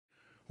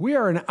We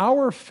are in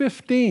hour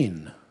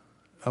 15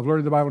 of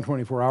Learning the Bible in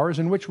 24 Hours,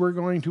 in which we're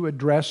going to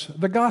address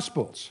the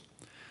Gospels.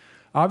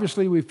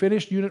 Obviously, we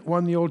finished Unit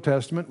 1, the Old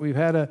Testament. We've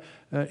had an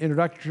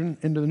introduction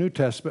into the New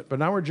Testament, but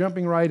now we're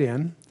jumping right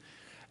in,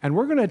 and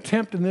we're going to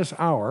attempt in this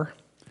hour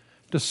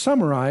to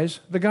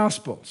summarize the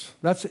Gospels.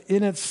 That's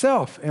in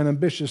itself an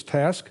ambitious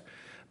task,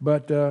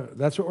 but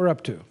that's what we're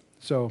up to.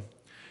 So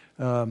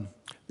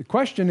the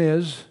question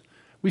is,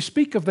 we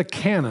speak of the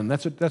canon.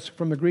 That's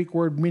from the Greek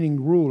word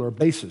meaning rule or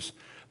basis.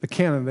 The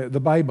canon, the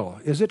Bible.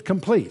 Is it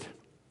complete?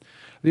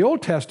 The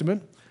Old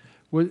Testament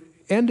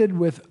ended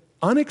with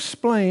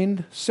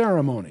unexplained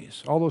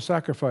ceremonies, all those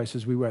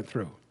sacrifices we went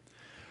through.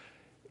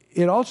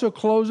 It also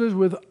closes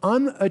with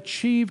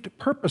unachieved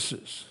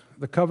purposes,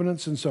 the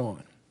covenants and so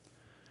on.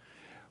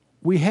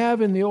 We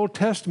have in the Old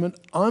Testament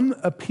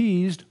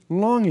unappeased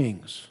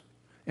longings.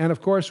 And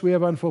of course, we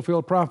have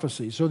unfulfilled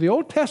prophecies. So the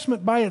Old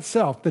Testament by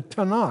itself, the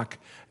Tanakh,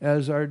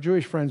 as our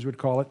Jewish friends would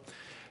call it,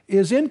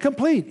 is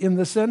incomplete in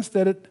the sense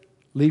that it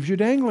leaves you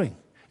dangling.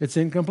 It's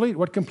incomplete.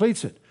 What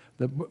completes it?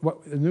 The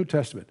New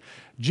Testament.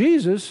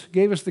 Jesus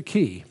gave us the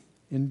key.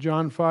 In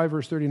John 5,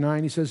 verse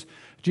 39, he says,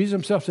 Jesus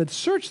himself said,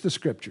 "Search the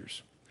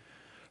Scriptures,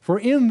 for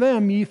in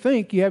them ye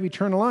think ye have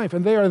eternal life,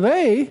 and they are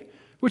they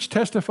which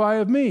testify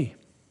of me."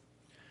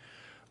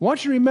 I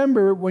want you to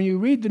remember, when you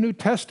read the New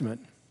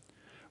Testament,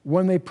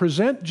 when they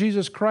present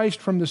Jesus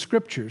Christ from the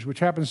Scriptures, which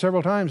happens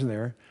several times in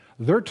there,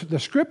 the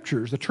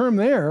Scriptures, the term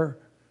there,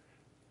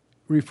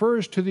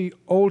 refers to the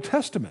Old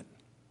Testament.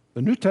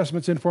 The New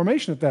Testament's in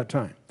formation at that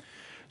time.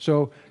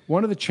 So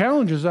one of the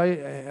challenges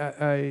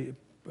I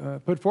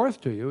put forth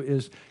to you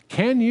is,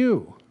 can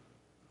you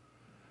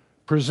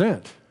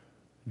present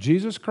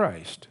Jesus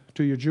Christ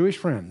to your Jewish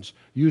friends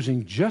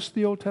using just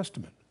the Old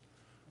Testament?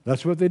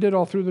 That's what they did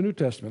all through the New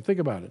Testament. Think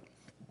about it.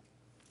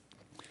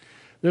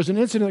 There's an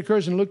incident that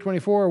occurs in Luke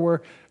 24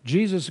 where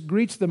Jesus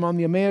greets them on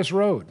the Emmaus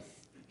Road.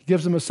 He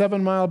gives them a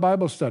 7-mile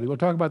Bible study. We'll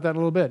talk about that in a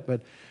little bit, but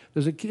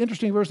there's an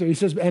interesting verse there. He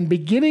says, "And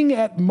beginning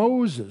at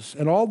Moses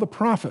and all the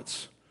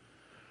prophets,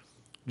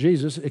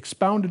 Jesus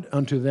expounded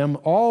unto them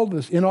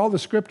in all the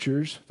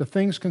Scriptures the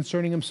things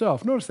concerning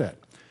himself." Notice that.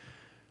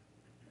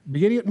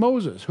 Beginning at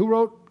Moses. Who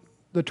wrote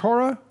the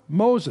Torah?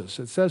 Moses.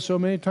 It says so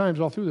many times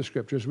all through the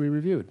Scriptures we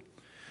reviewed.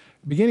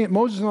 Beginning at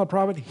Moses and all the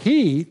prophets,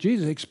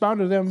 Jesus,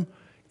 expounded them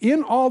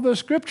in all the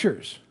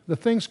Scriptures the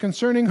things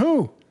concerning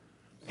who?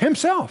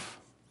 Himself.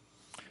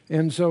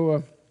 And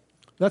so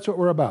that's what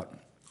we're about.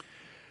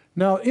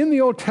 Now, in the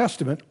Old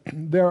Testament,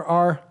 there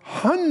are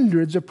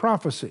hundreds of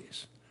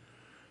prophecies.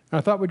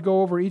 I thought we'd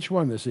go over each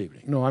one this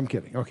evening. No, I'm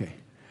kidding. Okay.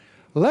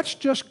 Let's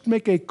just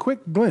make a quick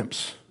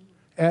glimpse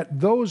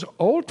at those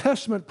Old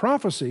Testament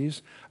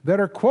prophecies that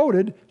are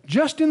quoted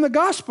just in the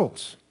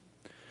Gospels.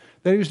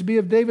 That he was to be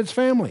of David's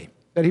family,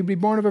 that he'd be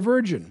born of a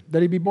virgin,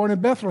 that he'd be born in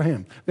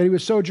Bethlehem, that he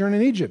would sojourn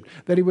in Egypt,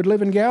 that he would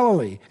live in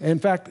Galilee, in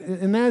fact,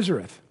 in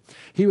Nazareth.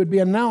 He would be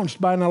announced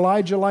by an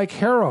Elijah-like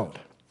herald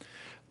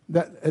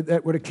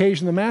that would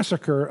occasion the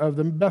massacre of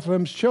the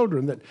Bethlehem's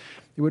children, that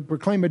he would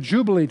proclaim a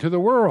jubilee to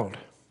the world.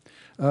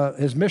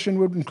 His mission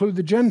would include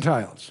the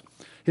Gentiles.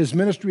 His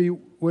ministry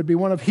would be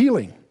one of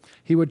healing.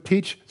 He would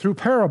teach through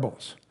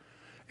parables.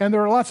 And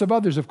there are lots of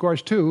others, of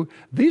course, too.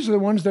 These are the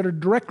ones that are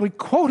directly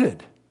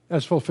quoted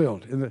as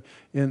fulfilled in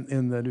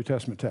the New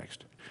Testament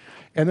text.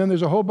 And then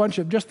there's a whole bunch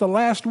of, just the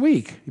last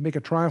week, he make a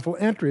triumphal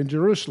entry in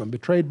Jerusalem,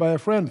 betrayed by a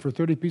friend for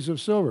 30 pieces of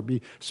silver,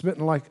 be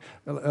smitten like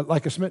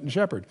a smitten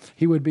shepherd.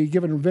 He would be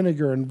given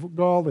vinegar and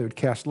gall. They would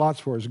cast lots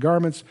for his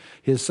garments.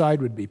 His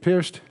side would be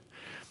pierced.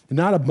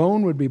 Not a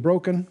bone would be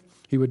broken.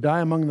 He would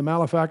die among the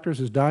malefactors.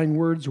 His dying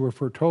words were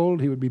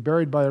foretold. He would be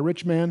buried by a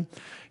rich man.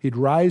 He'd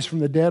rise from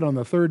the dead on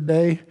the third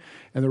day,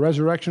 and the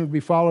resurrection would be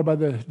followed by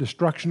the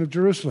destruction of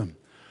Jerusalem.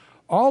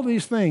 All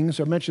these things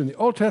are mentioned in the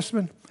Old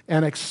Testament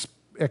and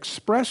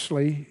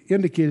expressly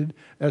indicated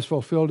as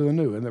fulfilled in the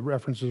New. And the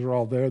references are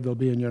all there. They'll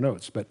be in your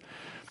notes.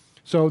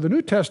 So the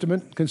New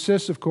Testament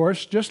consists, of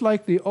course, just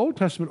like the Old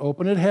Testament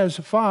open, it has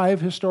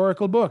 5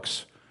 historical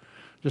books.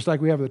 Just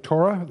like we have the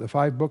Torah, the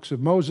 5 books of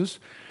Moses.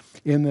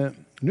 In the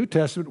New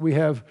Testament, we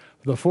have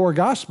the 4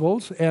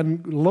 Gospels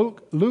and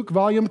Luke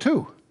volume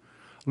 2.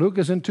 Luke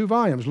is in 2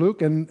 volumes,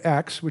 Luke and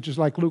Acts, which is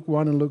like Luke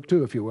 1 and Luke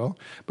 2, if you will,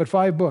 but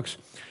 5 books.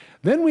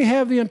 Then we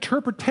have the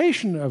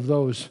interpretation of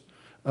those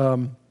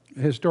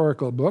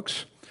historical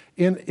books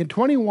in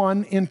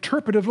 21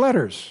 interpretive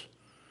letters.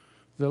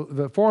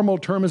 The formal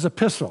term is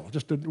epistle,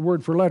 just a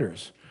word for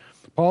letters.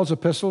 Paul's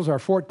epistles are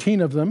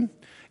 14 of them.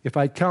 If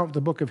I count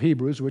the book of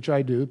Hebrews, which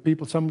I do,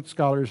 some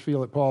scholars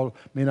feel that Paul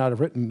may not have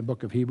written the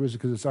book of Hebrews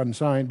because it's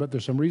unsigned, but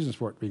there's some reasons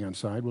for it being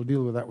unsigned. We'll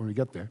deal with that when we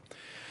get there.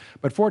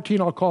 But 14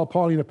 I'll call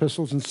Pauline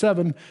epistles, and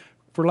 7,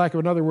 for lack of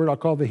another word, I'll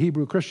call the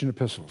Hebrew Christian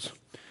epistles,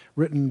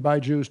 written by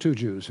Jews to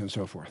Jews and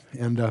so forth.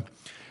 And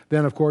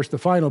then, of course, the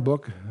final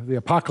book, the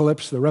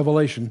Apocalypse, the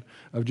revelation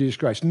of Jesus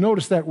Christ.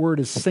 Notice that word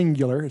is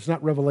singular. It's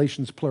not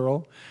revelations,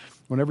 plural.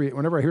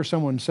 Whenever I hear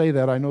someone say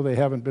that, I know they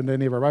haven't been to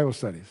any of our Bible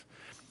studies.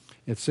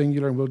 It's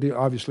singular, and we'll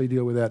obviously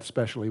deal with that,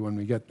 especially when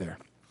we get there.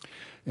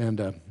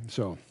 And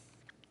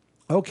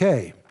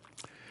okay.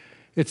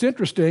 It's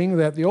interesting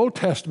that the Old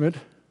Testament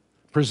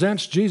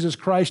presents Jesus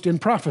Christ in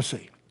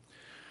prophecy.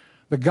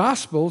 The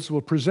Gospels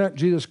will present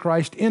Jesus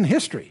Christ in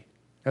history,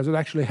 as it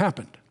actually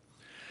happened.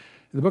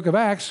 The book of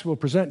Acts will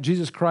present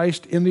Jesus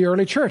Christ in the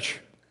early church.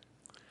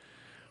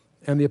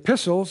 And the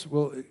epistles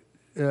will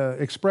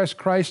express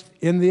Christ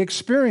in the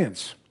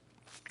experience.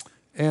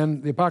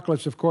 And the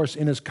apocalypse, of course,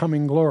 in his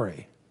coming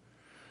glory.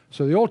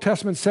 So the Old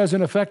Testament says,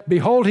 in effect,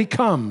 behold, he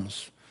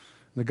comes.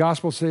 The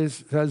gospel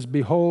says,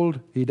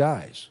 behold, he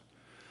dies.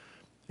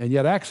 And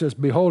yet Acts says,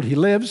 behold, he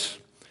lives.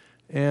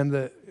 And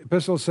the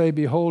epistles say,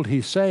 behold,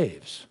 he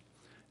saves.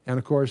 And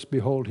of course,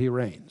 behold, he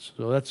reigns.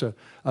 So that's a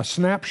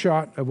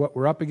snapshot of what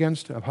we're up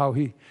against, of how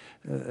he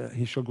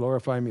shall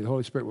glorify me. The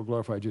Holy Spirit will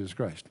glorify Jesus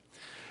Christ.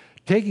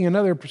 Taking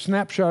another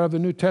snapshot of the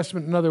New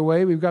Testament another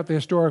way, we've got the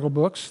historical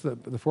books,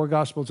 the four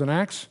Gospels and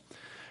Acts.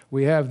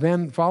 We have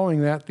then,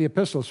 following that, the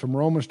epistles from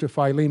Romans to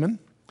Philemon.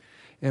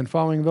 And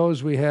following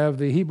those, we have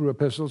the Hebrew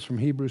epistles from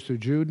Hebrews to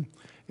Jude.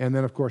 And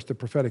then, of course, the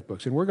prophetic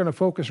books. And we're going to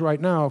focus right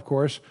now, of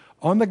course,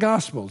 on the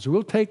Gospels.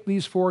 We'll take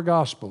these four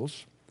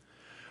Gospels.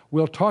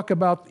 We'll talk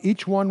about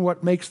each one,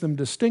 what makes them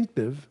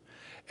distinctive.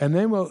 And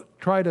then we'll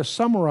try to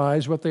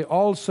summarize what they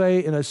all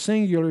say in a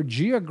singular,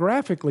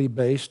 geographically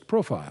based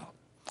profile.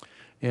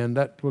 And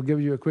that will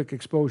give you a quick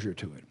exposure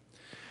to it.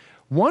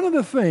 One of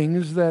the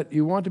things that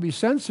you want to be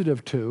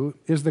sensitive to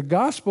is the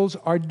Gospels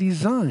are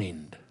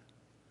designed.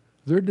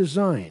 They're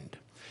designed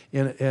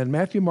in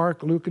Matthew,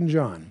 Mark, Luke, and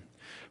John.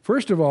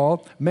 First of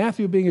all,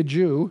 Matthew, being a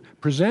Jew,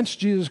 presents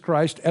Jesus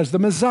Christ as the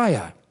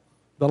Messiah,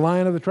 the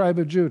Lion of the tribe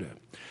of Judah.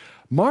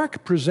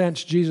 Mark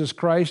presents Jesus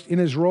Christ in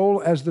his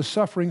role as the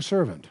suffering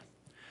servant.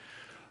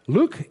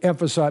 Luke,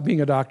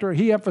 being a doctor,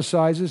 he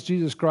emphasizes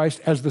Jesus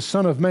Christ as the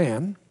Son of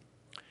Man.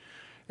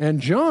 And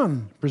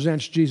John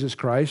presents Jesus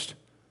Christ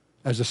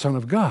as the Son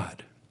of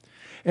God.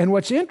 And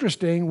what's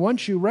interesting,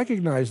 once you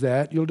recognize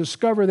that, you'll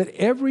discover that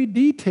every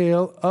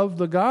detail of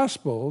the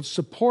Gospels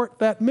support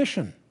that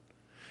mission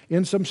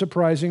in some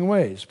surprising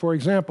ways. For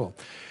example,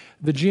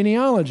 the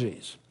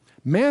genealogies.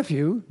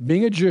 Matthew,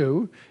 being a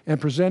Jew and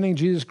presenting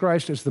Jesus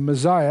Christ as the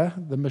Messiah,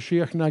 the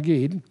Mashiach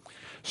Nagid,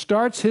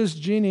 starts his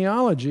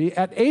genealogy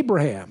at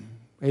Abraham.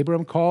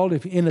 Abraham called,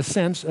 in a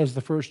sense, as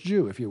the first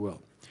Jew, if you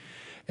will.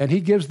 And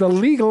he gives the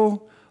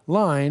legal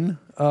line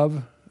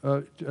of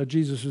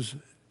Jesus'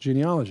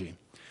 genealogy.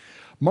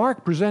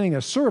 Mark presenting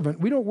a servant,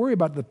 we don't worry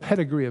about the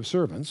pedigree of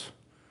servants,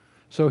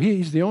 so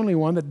he's the only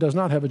one that does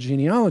not have a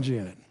genealogy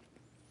in it.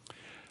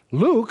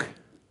 Luke,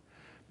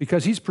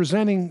 because he's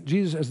presenting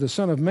Jesus as the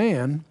Son of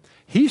Man,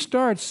 he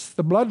starts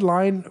the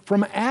bloodline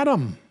from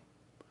Adam,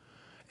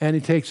 and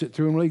he takes it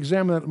through, and we'll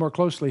examine that more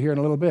closely here in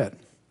a little bit.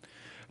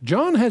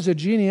 John has a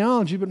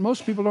genealogy, but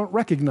most people don't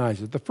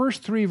recognize it. The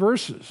first 3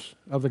 verses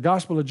of the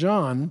Gospel of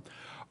John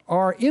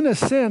are, in a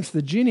sense,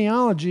 the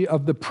genealogy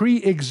of the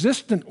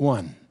pre-existent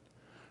one,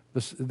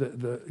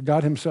 the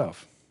God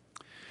himself.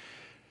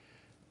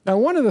 Now,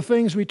 one of the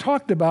things we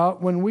talked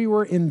about when we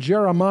were in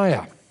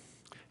Jeremiah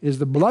is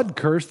the blood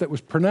curse that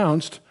was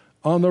pronounced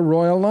on the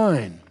royal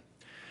line.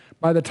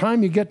 By the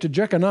time you get to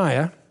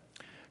Jeconiah,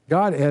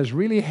 God has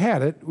really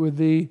had it with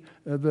the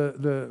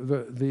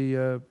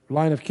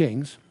line of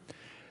kings.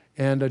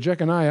 And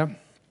Jeconiah,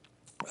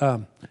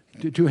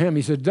 to him,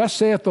 he said, "Thus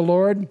saith the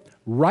Lord,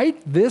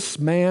 write this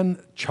man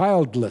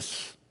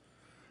childless,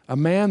 a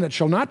man that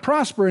shall not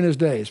prosper in his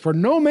days, for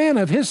no man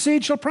of his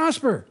seed shall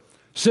prosper,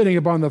 sitting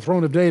upon the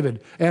throne of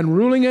David and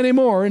ruling any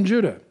more in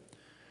Judah."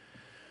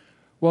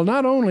 Well,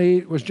 not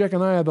only was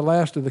Jeconiah the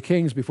last of the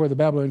kings before the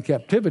Babylonian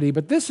captivity,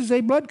 but this is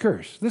a blood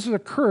curse. This is a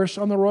curse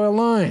on the royal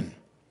line.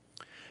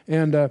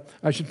 And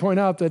I should point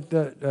out that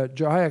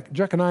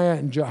Jeconiah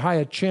and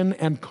Jehoiachin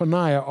and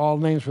Koiniah, all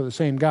names for the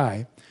same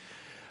guy.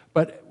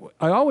 But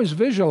I always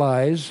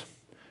visualize,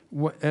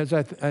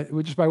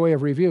 just by way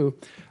of review,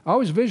 I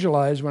always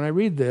visualize when I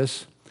read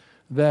this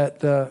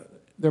that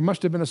there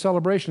must have been a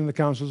celebration in the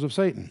councils of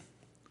Satan.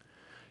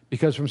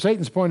 Because from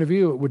Satan's point of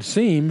view, it would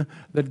seem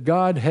that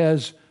God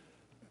has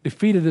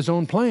defeated his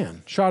own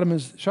plan, shot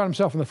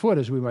himself in the foot,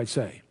 as we might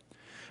say.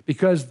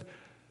 Because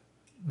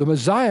the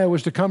Messiah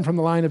was to come from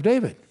the line of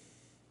David.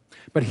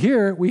 But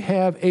here we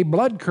have a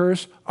blood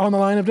curse on the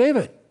line of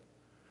David.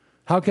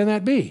 How can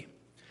that be?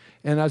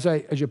 And as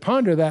you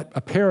ponder that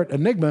apparent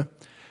enigma,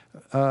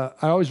 I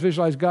always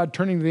visualize God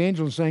turning to the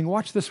angel and saying,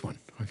 watch this one,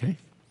 okay?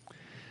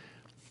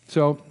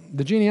 So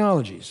the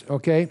genealogies,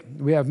 okay?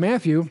 We have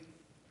Matthew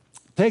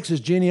takes his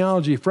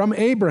genealogy from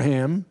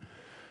Abraham,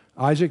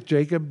 Isaac,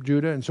 Jacob,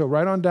 Judah, and so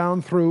right on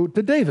down through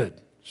to David.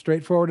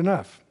 Straightforward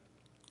enough.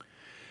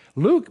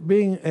 Luke,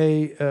 being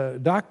a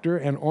doctor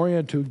and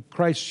oriented to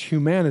Christ's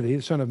humanity,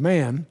 the Son of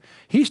Man,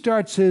 he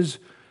starts his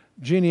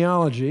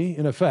genealogy,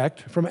 in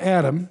effect, from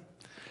Adam.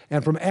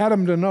 And from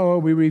Adam to Noah,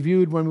 we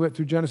reviewed when we went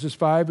through Genesis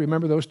 5.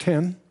 Remember those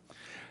 10?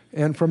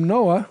 And from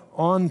Noah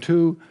on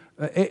to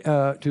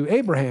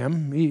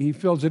Abraham, he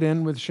fills it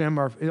in with Shem,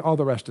 or all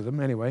the rest of them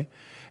anyway.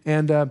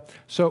 And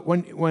so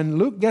when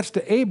Luke gets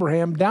to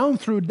Abraham, down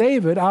through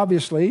David,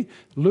 obviously,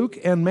 Luke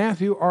and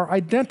Matthew are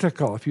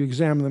identical if you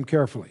examine them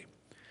carefully.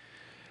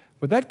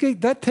 But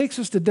that takes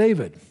us to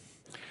David.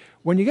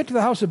 When you get to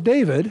the house of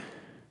David,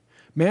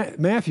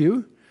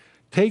 Matthew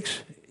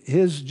takes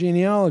his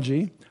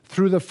genealogy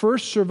through the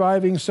first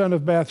surviving son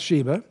of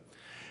Bathsheba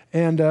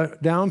and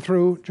down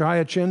through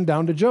Jehoiachin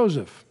down to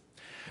Joseph.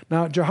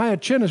 Now,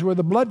 Jehoiachin is where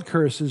the blood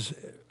curse is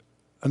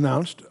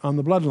announced on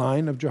the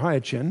bloodline of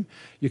Jehoiachin.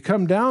 You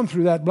come down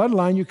through that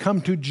bloodline, you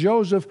come to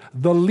Joseph,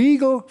 the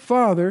legal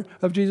father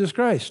of Jesus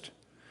Christ.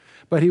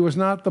 But he was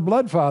not the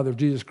blood father of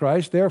Jesus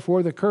Christ.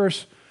 Therefore, the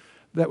curse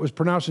that was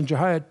pronounced in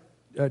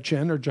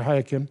Jehoiachin or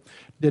Jehoiakim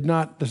does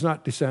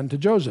not descend to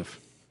Joseph.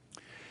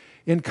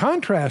 In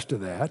contrast to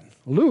that,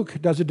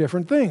 Luke does a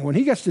different thing. When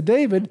he gets to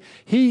David,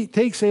 he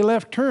takes a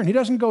left turn. He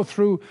doesn't go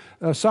through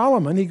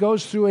Solomon. He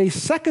goes through a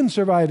second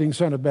surviving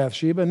son of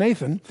Bathsheba,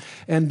 Nathan,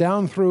 and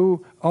down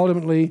through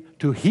ultimately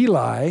to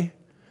Heli,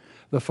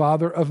 the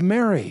father of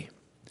Mary.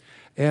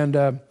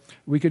 And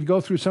we could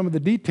go through some of the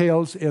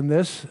details in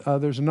this.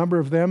 There's a number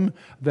of them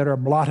that are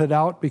blotted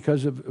out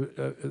because of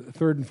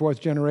third and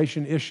fourth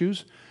generation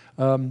issues.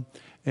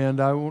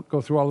 And I won't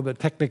go through all of the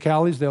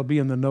technicalities. They'll be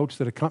in the notes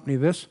that accompany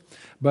this.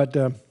 But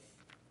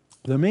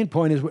the main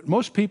point is what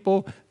most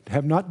people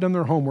have not done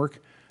their homework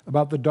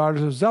about the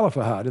daughters of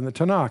Zelophehad in the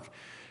Tanakh.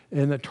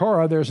 In the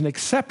Torah, there's an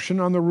exception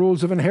on the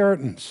rules of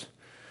inheritance.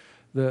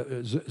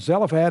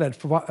 Zelophehad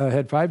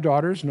had 5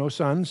 daughters, no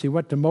sons. He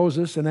went to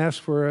Moses and asked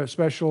for a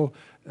special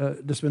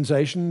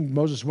dispensation.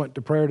 Moses went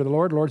to prayer to the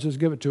Lord. The Lord says,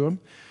 give it to him.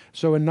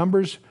 So in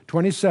Numbers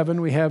 27,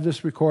 we have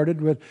this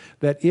recorded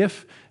that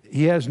if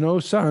he has no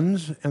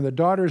sons and the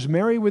daughters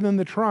marry within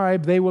the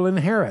tribe, they will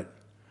inherit.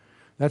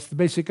 That's the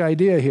basic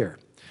idea here.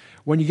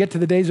 When you get to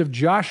the days of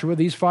Joshua,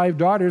 these 5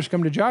 daughters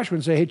come to Joshua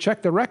and say, hey,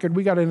 check the record.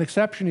 We got an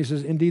exception. He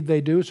says, indeed they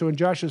do. So in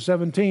Joshua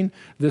 17,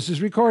 this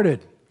is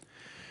recorded.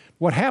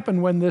 What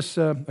happened when this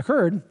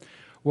occurred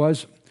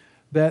was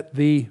that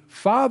the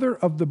father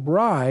of the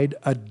bride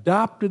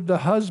adopted the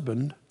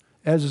husband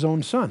as his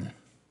own son.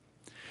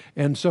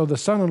 And so the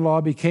son-in-law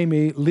became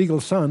a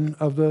legal son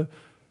of the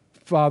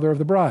father of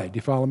the bride. Do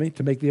you follow me?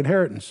 To make the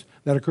inheritance.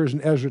 That occurs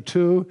in Ezra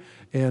 2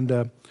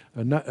 and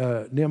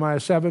Nehemiah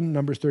 7,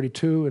 Numbers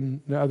 32,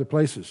 and other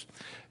places.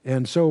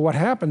 And so what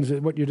happens,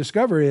 what you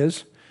discover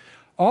is,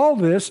 all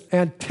this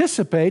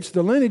anticipates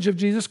the lineage of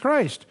Jesus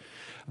Christ.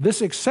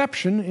 This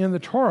exception in the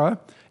Torah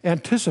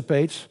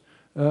anticipates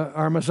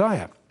our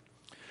Messiah.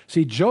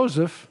 See,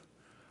 Joseph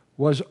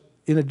was,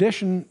 in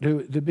addition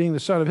to being the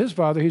son of his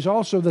father, he's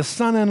also the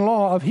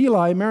son-in-law of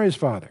Heli, Mary's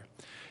father.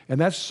 And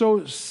that's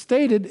so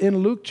stated in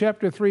Luke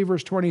chapter 3,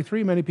 verse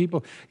 23. Many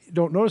people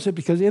don't notice it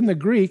because in the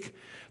Greek,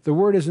 the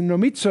word is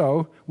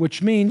nomizo,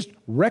 which means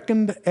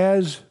reckoned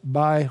as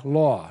by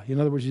law. In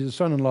other words, he's a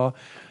son-in-law.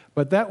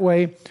 But that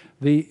way,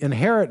 the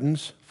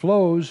inheritance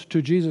flows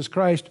to Jesus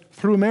Christ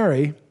through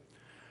Mary,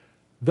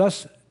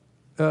 thus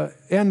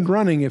end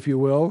running, if you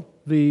will,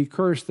 the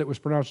curse that was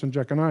pronounced in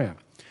Jeconiah.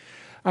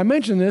 I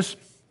mention this.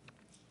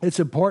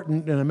 It's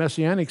important in a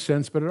messianic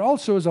sense, but it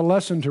also is a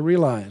lesson to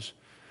realize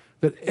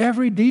that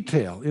every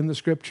detail in the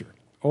Scripture,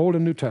 Old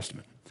and New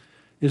Testament,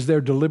 is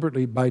there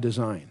deliberately by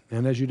design.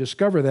 And as you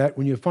discover that,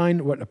 when you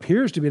find what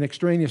appears to be an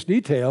extraneous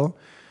detail,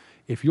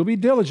 if you'll be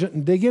diligent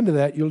and dig into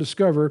that, you'll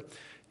discover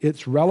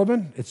it's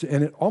relevant,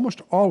 and it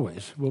almost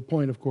always will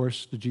point, of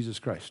course, to Jesus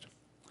Christ.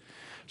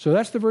 So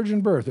that's the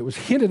virgin birth. It was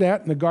hinted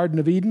at in the Garden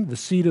of Eden, the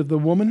seed of the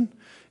woman,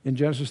 in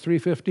Genesis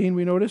 3:15,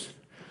 we notice.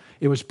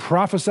 It was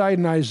prophesied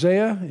in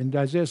Isaiah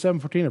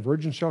 7:14, a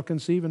virgin shall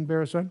conceive and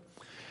bear a son.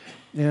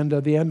 And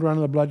the end run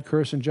of the blood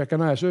curse in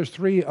Jeconiah. So there's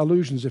 3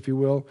 allusions, if you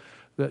will,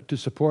 to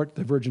support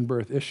the virgin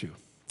birth issue.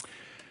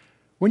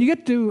 When you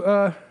get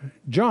to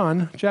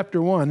John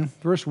chapter 1,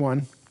 verse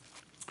 1,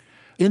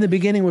 in the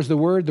beginning was the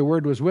Word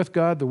was with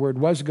God, the Word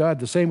was God,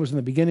 the same was in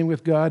the beginning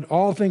with God.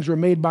 All things were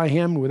made by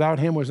Him, without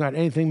Him was not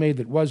anything made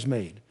that was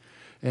made.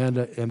 And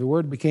the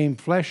Word became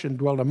flesh and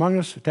dwelt among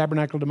us,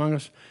 tabernacled among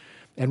us,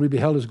 and we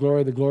beheld His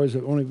glory, the glories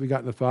of only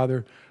begotten the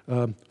Father,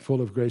 full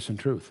of grace and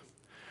truth.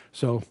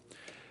 So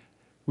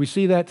we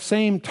see that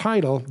same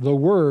title, the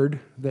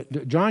Word,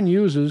 that John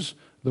uses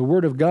the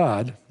Word of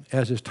God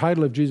as his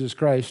title of Jesus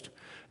Christ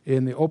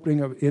in the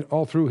opening of it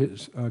all through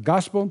his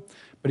gospel,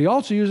 but he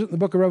also uses it in the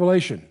book of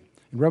Revelation.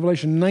 In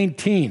Revelation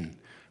 19,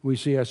 we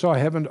see, I saw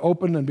heaven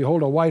open, and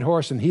behold, a white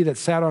horse, and he that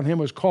sat on him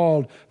was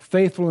called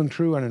Faithful and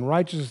True, and in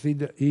righteousness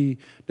he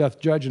doth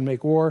judge and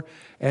make war.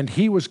 And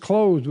he was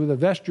clothed with a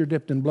vesture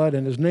dipped in blood,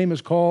 and his name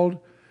is called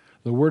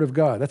the Word of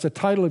God. That's a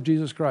title of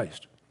Jesus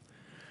Christ.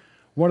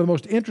 One of the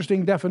most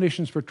interesting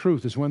definitions for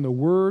truth is when the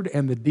word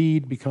and the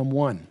deed become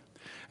one.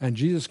 And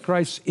Jesus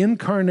Christ's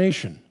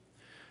incarnation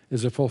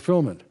is a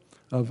fulfillment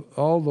of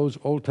all those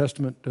Old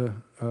Testament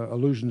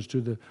allusions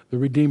to the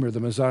Redeemer, the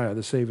Messiah,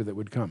 the Savior that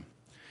would come.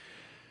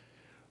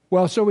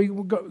 Well, so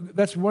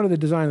that's one of the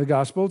design of the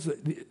Gospels.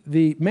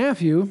 The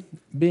Matthew,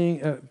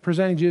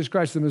 presenting Jesus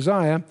Christ the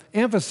Messiah,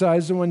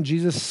 emphasizes when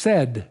Jesus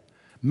said.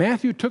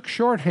 Matthew took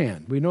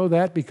shorthand. We know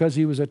that because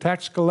he was a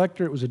tax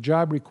collector. It was a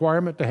job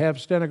requirement to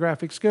have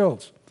stenographic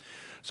skills.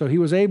 So he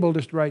was able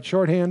to write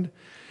shorthand,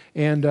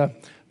 and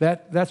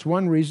that's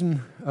one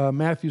reason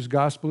Matthew's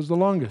gospel is the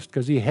longest,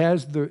 because he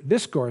has the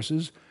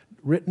discourses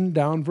written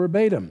down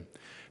verbatim.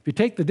 If you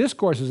take the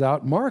discourses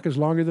out, Mark is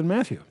longer than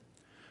Matthew.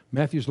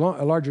 Matthew's a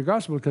larger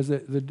gospel because the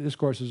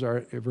discourses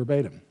are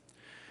verbatim.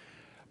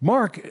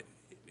 Mark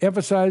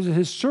emphasizes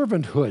his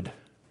servanthood,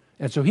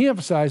 and so he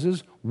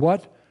emphasizes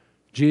what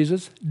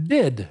Jesus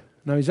did.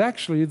 Now, he's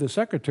actually the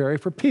secretary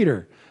for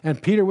Peter,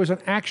 and Peter was an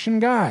action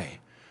guy.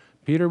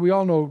 Peter, we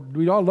all know,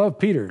 we all love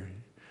Peter.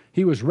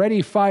 He was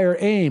ready, fire,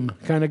 aim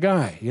kind of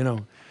guy, you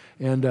know.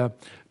 And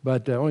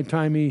but the only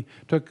time he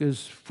took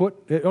his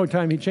foot, the only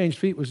time he changed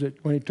feet was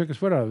when he took his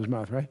foot out of his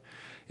mouth, right?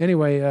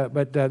 Anyway,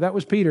 but that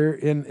was Peter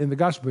in the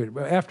gospel.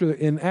 After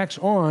in Acts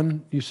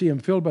on, you see him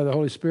filled by the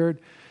Holy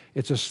Spirit.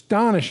 It's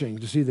astonishing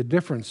to see the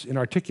difference in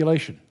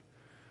articulation.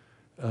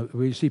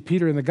 We see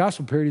Peter in the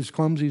gospel period, he's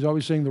clumsy, he's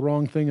always saying the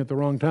wrong thing at the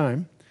wrong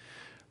time.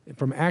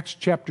 From Acts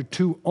chapter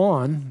 2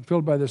 on,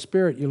 filled by the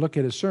Spirit, you look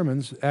at his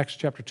sermons, Acts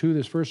chapter 2,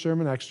 this first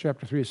sermon, Acts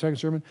chapter 3, his second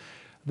sermon,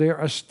 they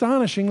are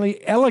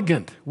astonishingly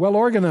elegant, well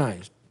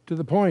organized, to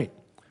the point.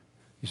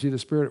 You see the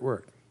Spirit at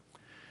work.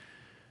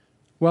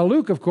 Well,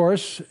 Luke, of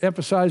course,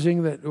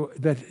 emphasizing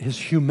that his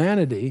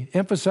humanity,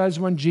 emphasized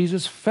when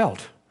Jesus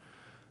felt.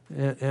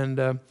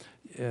 And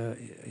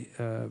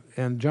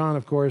John,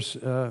 of course,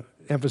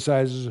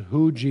 emphasizes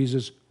who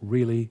Jesus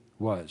really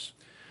was.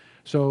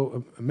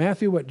 So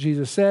Matthew, what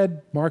Jesus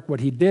said, Mark, what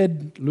he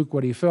did, Luke,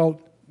 what he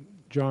felt,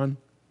 John,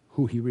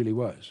 who he really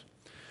was.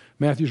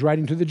 Matthew's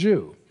writing to the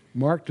Jew,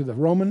 Mark to the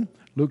Roman,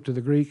 Luke to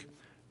the Greek,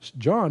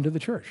 John to the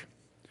church.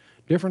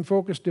 Different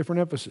focus,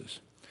 different emphasis.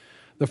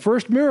 The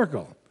first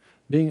miracle,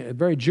 being a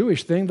very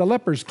Jewish thing, the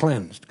lepers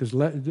cleansed, because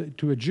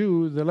to a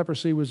Jew, the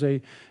leprosy was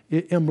an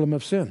emblem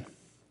of sin.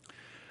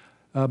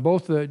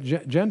 Both the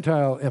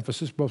Gentile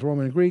emphasis, both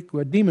Roman and Greek,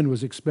 a demon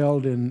was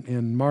expelled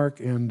in Mark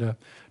and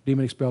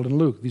demon expelled in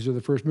Luke. These are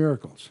the first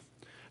miracles.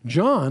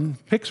 John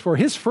picks for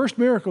his first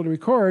miracle to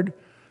record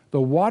the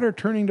water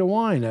turning to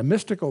wine, a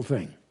mystical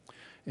thing,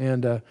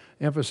 and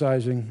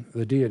emphasizing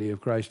the deity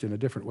of Christ in a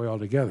different way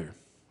altogether.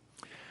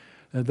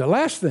 The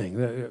last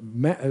thing,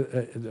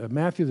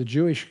 Matthew, the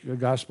Jewish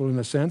gospel in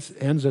a sense,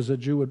 ends as a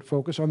Jew would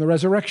focus on the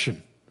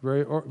resurrection,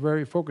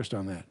 very focused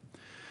on that.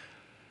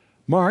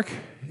 Mark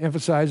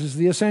emphasizes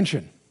the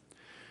ascension.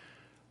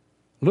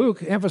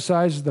 Luke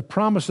emphasizes the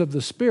promise of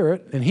the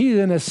Spirit, and he,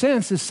 in a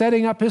sense, is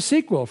setting up his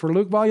sequel for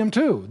Luke Volume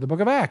 2, the book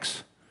of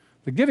Acts,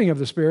 the giving of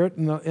the Spirit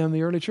in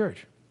the early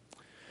church.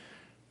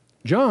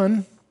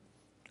 John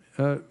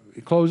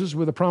closes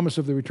with a promise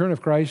of the return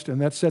of Christ,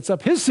 and that sets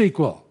up his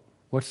sequel.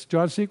 What's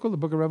John's sequel? The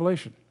book of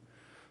Revelation.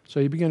 So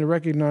you begin to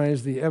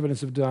recognize the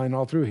evidence of divine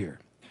all through here.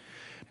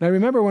 Now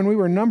remember when we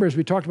were in Numbers,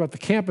 we talked about the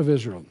camp of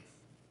Israel.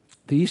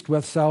 The east,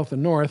 west, south,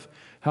 and north,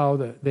 how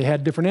they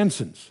had different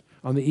ensigns.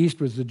 On the east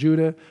was the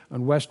Judah,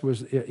 on west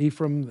was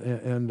Ephraim,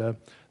 and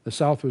the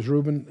south was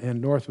Reuben, and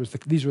north was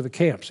these were the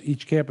camps,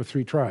 each camp of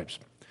 3 tribes.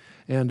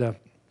 And of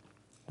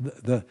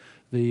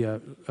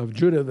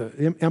Judah,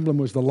 the emblem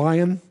was the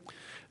lion,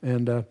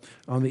 and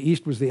on the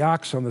east was the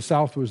ox, on the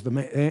south was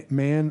the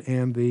man,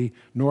 and the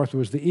north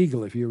was the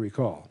eagle, if you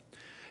recall.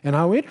 And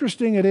how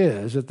interesting it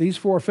is that these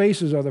 4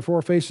 faces are the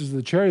 4 faces of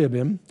the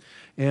cherubim,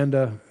 and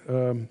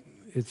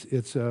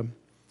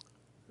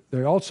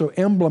they're also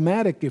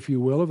emblematic, if you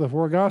will, of the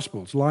 4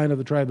 Gospels. Lion of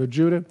the tribe of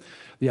Judah,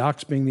 the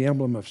ox being the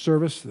emblem of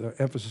service, the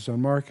emphasis on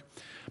Mark,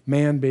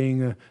 man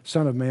being,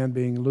 son of man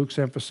being Luke's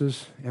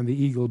emphasis, and the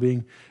eagle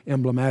being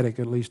emblematic,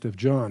 at least, of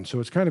John.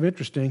 So it's kind of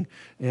interesting.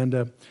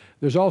 And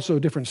there's also a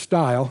different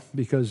style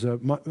because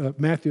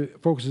Matthew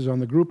focuses on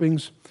the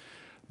groupings.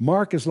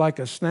 Mark is like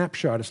a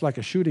snapshot. It's like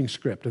a shooting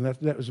script, and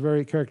that was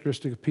very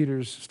characteristic of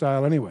Peter's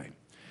style anyway.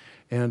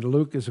 And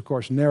Luke is, of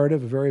course,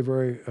 narrative, a very,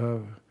 very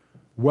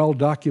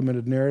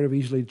well-documented narrative,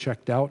 easily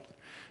checked out.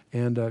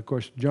 And, of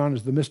course, John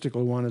is the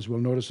mystical one, as we'll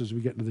notice as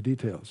we get into the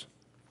details.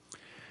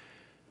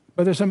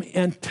 But there's some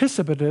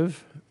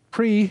anticipative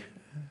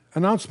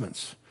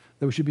pre-announcements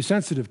that we should be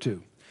sensitive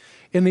to.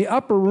 In the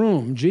upper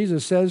room,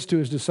 Jesus says to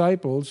his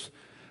disciples,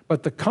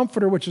 "But the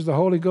Comforter, which is the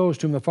Holy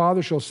Ghost, whom the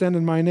Father shall send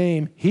in my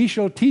name, he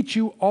shall teach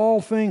you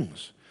all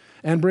things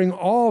and bring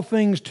all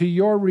things to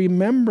your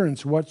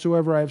remembrance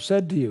whatsoever I have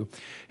said to you."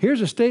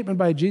 Here's a statement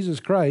by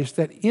Jesus Christ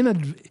that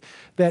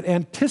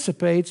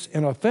anticipates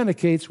and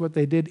authenticates what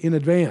they did in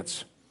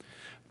advance,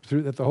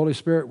 through that the Holy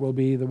Spirit will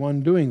be the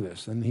one doing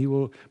this, and he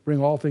will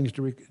bring all things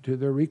to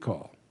their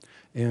recall.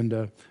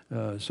 And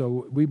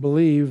so we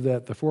believe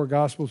that the 4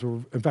 Gospels,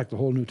 or in fact the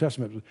whole New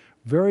Testament, was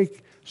very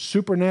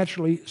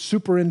supernaturally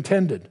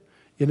superintended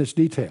in its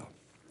detail.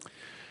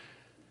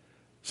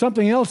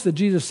 Something else that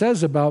Jesus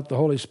says about the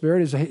Holy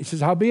Spirit is, he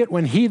says, "Howbeit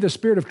when he, the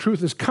Spirit of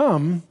truth, is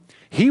come,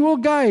 he will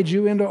guide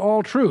you into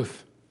all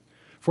truth.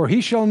 For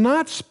he shall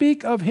not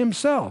speak of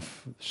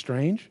himself,"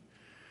 strange,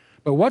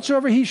 "but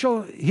whatsoever he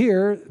shall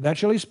hear, that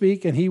shall he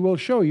speak, and he will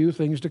show you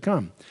things to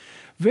come."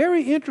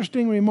 Very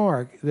interesting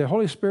remark. The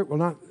Holy Spirit will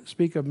not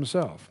speak of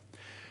himself.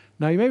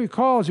 Now, you may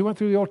recall, as we went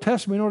through the Old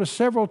Testament, we noticed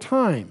several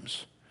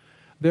times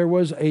there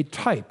was a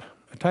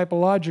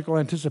typological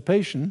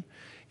anticipation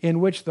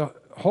in which the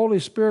Holy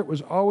Spirit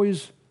was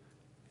always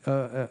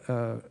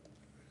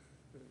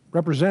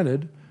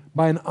represented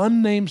by an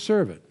unnamed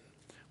servant.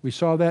 We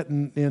saw that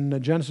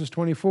in Genesis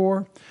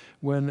 24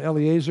 when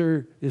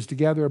Eliezer is to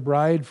gather a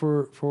bride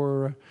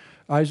for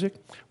Isaac.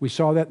 We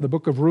saw that in the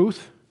book of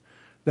Ruth,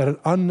 that an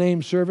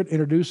unnamed servant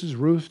introduces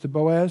Ruth to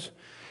Boaz.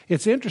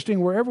 It's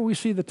interesting, wherever we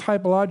see the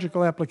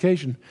typological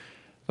application,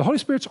 the Holy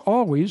Spirit's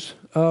always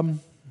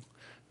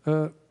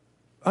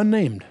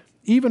unnamed.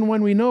 Even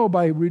when we know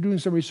by doing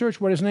some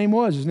research what his name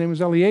was. His name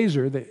was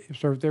Eliezer,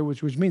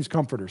 which means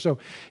comforter. So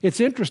it's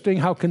interesting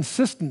how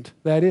consistent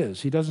that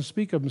is. He doesn't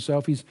speak of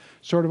himself. He's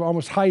sort of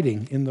almost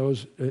hiding in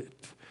those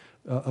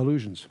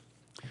allusions.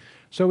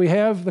 So we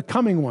have the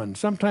coming one,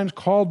 sometimes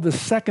called the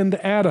second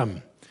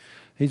Adam.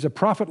 He's a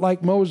prophet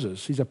like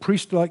Moses. He's a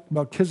priest like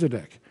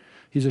Melchizedek.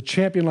 He's a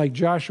champion like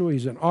Joshua.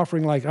 He's an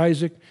offering like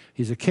Isaac.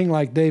 He's a king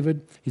like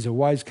David. He's a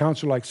wise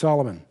counselor like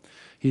Solomon.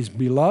 He's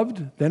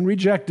beloved, then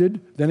rejected,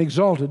 then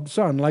exalted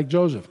son like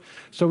Joseph.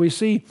 So we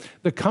see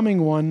the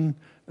coming one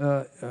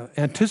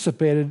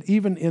anticipated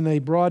even in a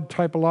broad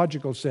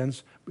typological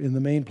sense in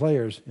the main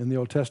players in the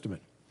Old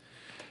Testament.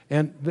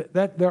 And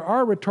that there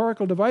are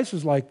rhetorical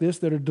devices like this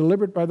that are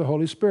deliberate by the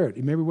Holy Spirit.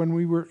 Remember when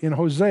we were in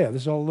Hosea,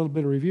 this is all a little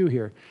bit of review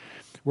here,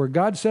 where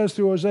God says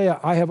through Hosea,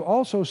 I have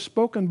also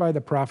spoken by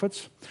the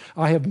prophets,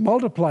 I have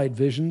multiplied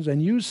visions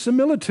and used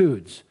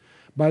similitudes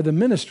by the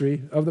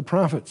ministry of the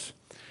prophets.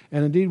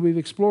 And indeed, we've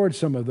explored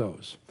some of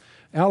those.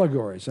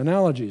 Allegories,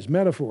 analogies,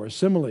 metaphors,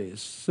 similes,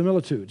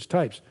 similitudes,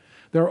 types.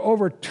 There are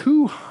over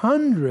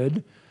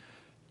 200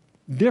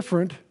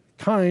 different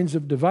kinds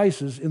of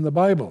devices in the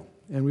Bible.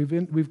 And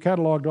we've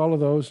cataloged all of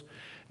those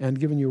and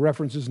given you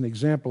references and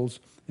examples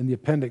in the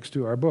appendix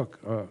to our book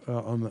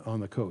on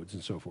the codes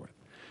and so forth.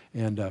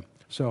 And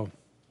so,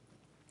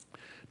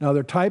 now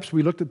there are types.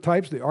 We looked at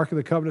types. The Ark of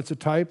the Covenant's a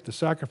type. The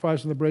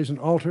sacrifice on the brazen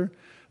altar.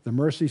 The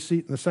mercy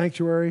seat in the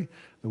sanctuary,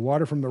 the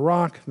water from the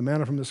rock, the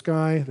manna from the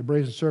sky, the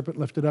brazen serpent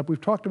lifted up.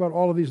 We've talked about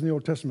all of these in the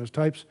Old Testament as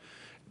types.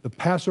 The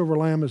Passover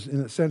lamb is,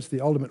 in a sense,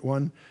 the ultimate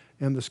one,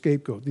 and the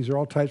scapegoat. These are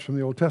all types from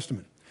the Old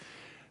Testament.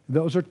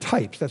 Those are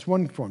types. That's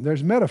one form.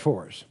 There's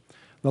metaphors.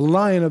 The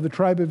lion of the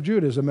tribe of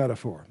Judah is a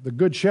metaphor. The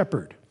good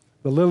shepherd,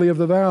 the lily of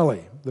the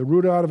valley, the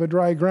root out of a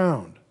dry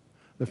ground,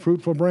 the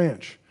fruitful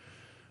branch.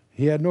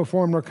 He had no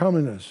form nor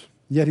comeliness,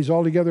 yet he's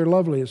altogether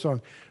lovely, a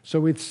song. So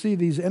we see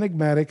these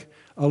enigmatic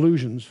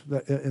allusions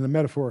in a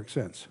metaphoric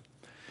sense.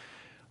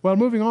 Well,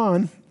 moving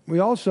on, we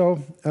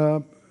also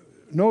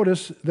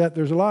notice that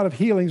there's a lot of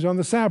healings on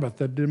the Sabbath.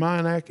 The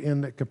demoniac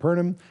in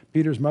Capernaum,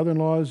 Peter's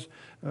mother-in-law is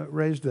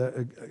raised,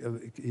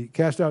 he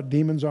cast out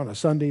demons on a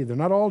Sunday. They're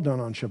not all done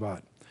on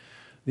Shabbat.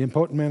 The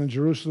impotent man in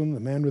Jerusalem, the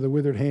man with a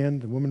withered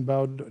hand, the woman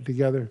bowed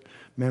together,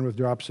 man with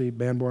dropsy,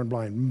 man born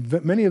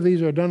blind. Many of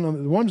these are done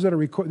on the ones that are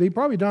recorded. They're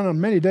probably done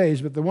on many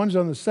days, but the ones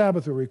on the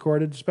Sabbath are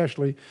recorded,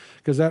 especially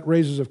because that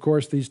raises, of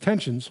course, these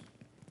tensions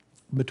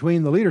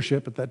between the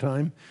leadership at that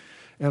time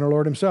and our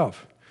Lord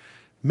himself,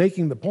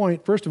 making the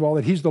point, first of all,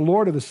 that he's the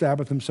Lord of the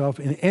Sabbath himself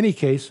in any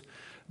case,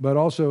 but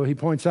also he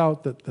points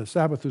out that the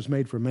Sabbath was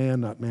made for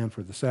man, not man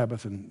for the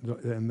Sabbath,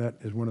 and that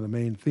is one of the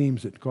main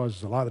themes that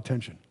causes a lot of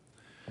tension.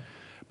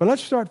 But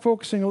let's start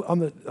focusing on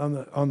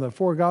the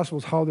four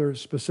Gospels, how they're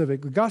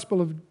specific. The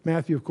Gospel of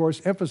Matthew, of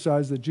course,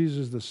 emphasized that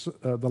Jesus is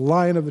the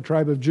Lion of the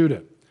tribe of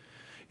Judah.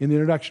 In the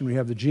introduction, we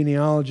have the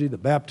genealogy, the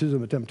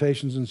baptism, the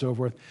temptations, and so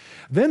forth.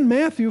 Then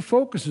Matthew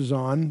focuses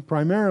on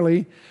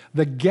primarily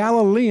the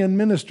Galilean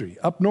ministry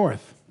up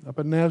north, up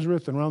at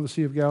Nazareth and around the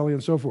Sea of Galilee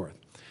and so forth.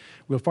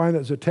 We'll find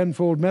that it's a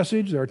tenfold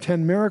message. There are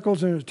 10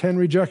 miracles and there's 10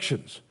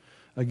 rejections.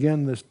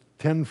 Again, this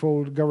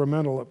tenfold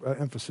governmental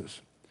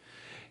emphasis.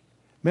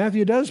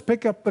 Matthew does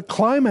pick up the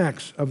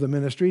climax of the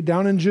ministry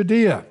down in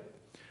Judea,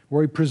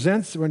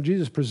 when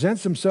Jesus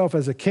presents himself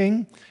as a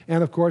king,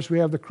 and of course we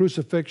have the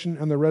crucifixion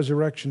and the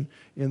resurrection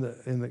in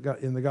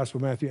the Gospel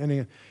of Matthew,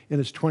 ending in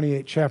its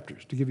 28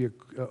 chapters, to give you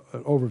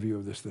an overview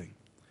of this thing.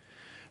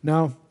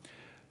 Now,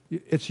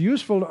 it's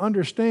useful to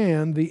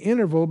understand the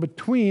interval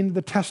between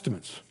the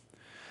testaments.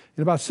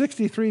 In about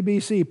 63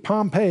 BC,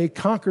 Pompey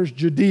conquers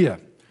Judea,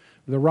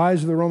 the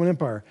rise of the Roman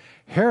Empire.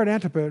 Herod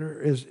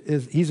Antipater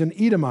he's an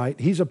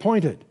Edomite. He's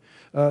appointed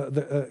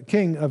the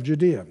king of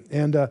Judea.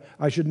 And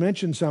I should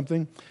mention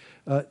something.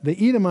 The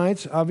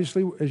Edomites,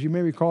 obviously, as you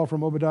may recall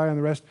from Obadiah and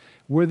the rest,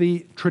 were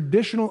the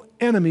traditional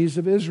enemies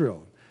of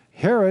Israel.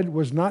 Herod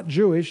was not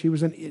Jewish.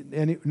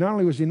 And not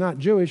only was he not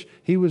Jewish,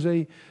 he was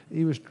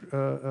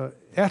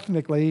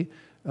ethnically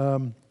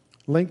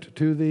linked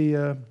to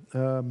the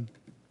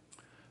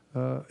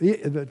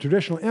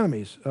traditional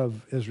enemies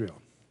of Israel.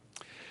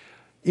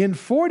 In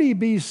 40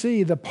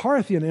 BC, the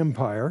Parthian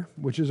Empire,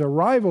 which is a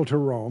rival to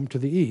Rome to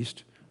the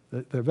east,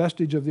 the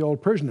vestige of the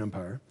old Persian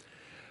Empire,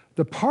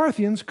 the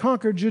Parthians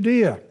conquered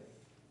Judea.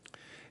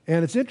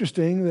 And it's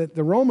interesting that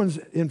the Romans,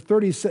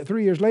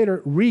 3 years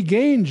later,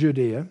 regained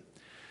Judea.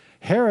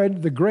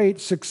 Herod the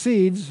Great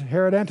succeeds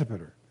Herod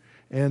Antipater.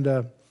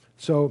 And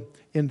so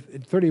in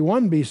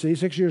 31 BC,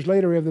 6 years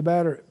later, we have the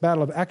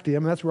Battle of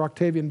Actium. That's where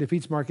Octavian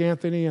defeats Mark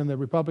Antony and the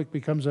Republic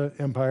becomes an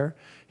empire.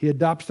 He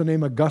adopts the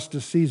name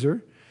Augustus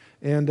Caesar.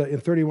 And in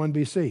 31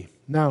 BC.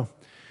 Now,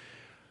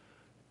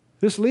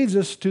 This leads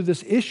us to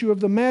this issue of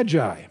the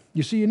Magi.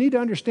 You see, you need to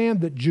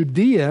understand that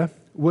Judea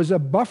was a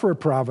buffer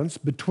province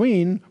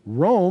between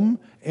Rome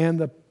and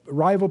the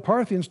rival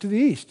Parthians to the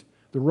east.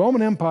 The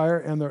Roman Empire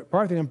and the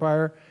Parthian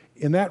Empire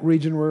in that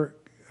region were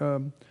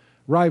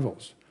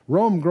rivals.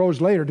 Rome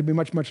grows later to be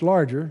much, much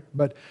larger,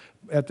 but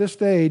at this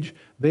stage,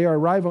 they are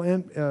rival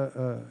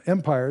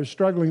empires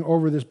struggling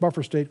over this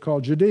buffer state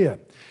called Judea.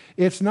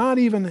 It's not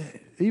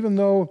even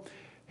though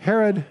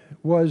Herod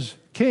was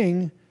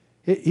king,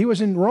 he was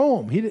in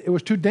Rome. It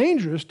was too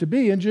dangerous to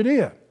be in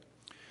Judea.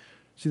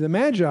 See, the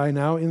Magi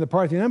now in the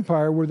Parthian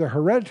Empire were the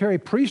hereditary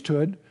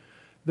priesthood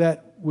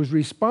that was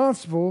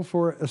responsible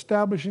for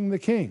establishing the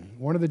king.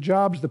 One of the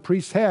jobs the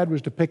priests had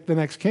was to pick the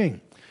next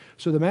king.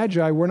 So the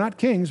Magi were not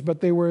kings,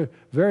 but they were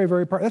very,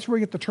 very that's where we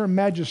get the term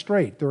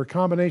magistrate. They were a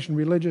combination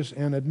religious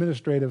and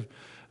administrative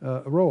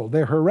role.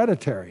 They're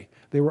hereditary.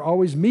 They were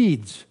always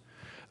Medes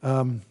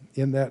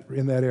in that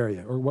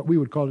area, or what we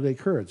would call today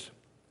Kurds.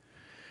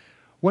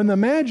 When the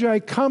Magi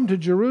come to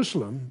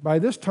Jerusalem, by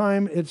this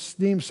time it's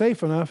deemed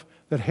safe enough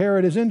that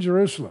Herod is in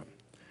Jerusalem.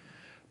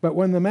 But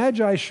when the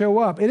Magi show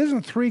up, it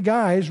isn't three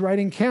guys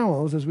riding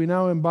camels as we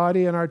now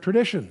embody in our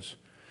traditions.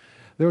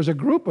 There was a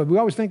group of, we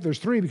always think there's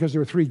three because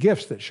there were three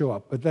gifts that show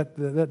up, but that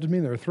doesn't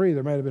mean there are three,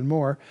 there might have been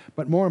more.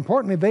 But more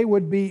importantly, they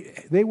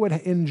would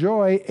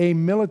enjoy a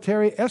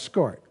military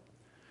escort.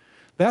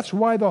 That's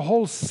why the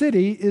whole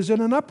city is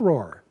in an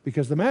uproar,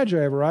 because the Magi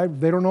have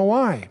arrived, they don't know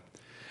why.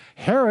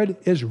 Herod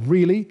is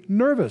really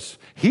nervous.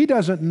 He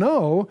doesn't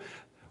know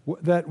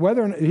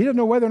whether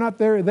or not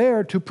they're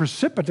there to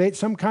precipitate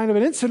some kind of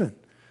an incident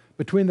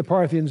between the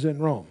Parthians and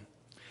Rome.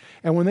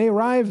 And when they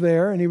arrive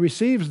there and he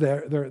receives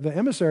the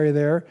emissary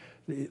there,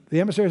 the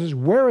emissary says,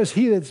 "Where is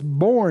he that's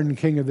born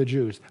king of the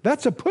Jews?"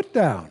 That's a put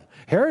down.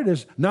 Herod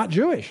is not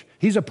Jewish.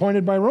 He's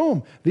appointed by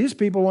Rome. These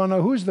people want to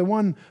know who's the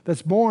one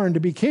that's born to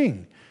be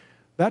king.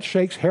 That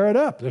shakes Herod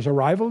up. There's a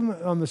rival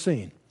on the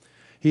scene.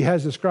 He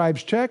has the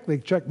scribes check. They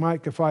check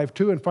Micah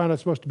 5:2 and find out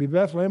it's supposed to be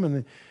Bethlehem,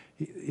 and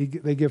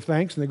they give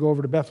thanks and they go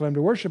over to Bethlehem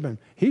to worship him.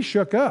 He's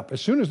shook up.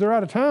 As soon as they're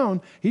out of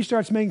town, he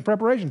starts making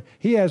preparation.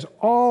 He has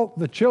all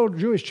the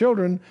Jewish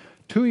children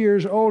 2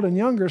 years old and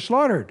younger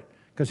slaughtered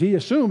because he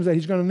assumes that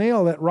he's going to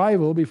nail that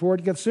rival before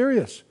it gets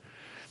serious.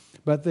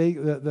 But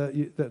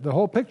the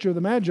whole picture of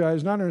the Magi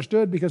is not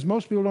understood because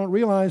most people don't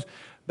realize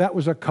that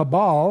was a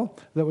cabal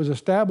that was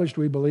established,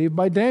 we believe,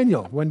 by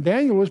Daniel, when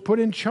Daniel was put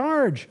in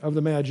charge of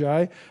the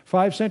Magi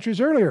 5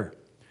 centuries earlier.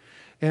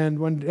 And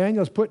when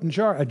Daniel's put in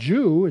charge,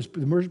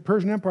 the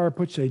Persian Empire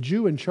puts a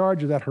Jew in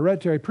charge of that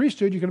hereditary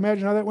priesthood, you can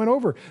imagine how that went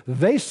over.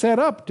 They set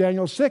up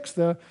Daniel 6,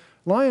 the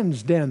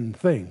lion's den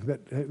thing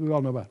that we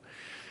all know about.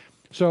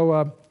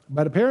 So,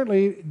 but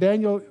apparently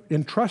Daniel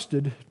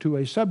entrusted to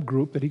a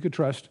subgroup that he could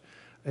trust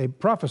a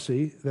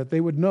prophecy that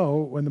they would know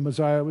when the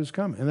Messiah was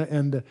coming.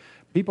 And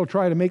people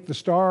try to make the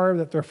star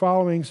that they're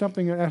following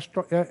something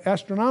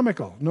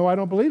astronomical. No, I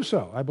don't believe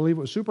so. I believe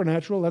it was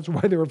supernatural. That's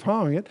why they were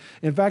following it.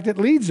 In fact, it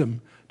leads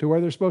them to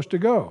where they're supposed to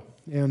go.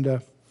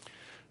 And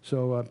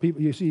so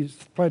people, you see,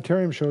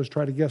 planetarium shows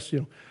try to guess,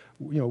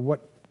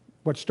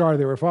 what star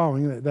they were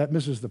following. That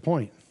misses the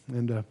point.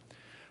 And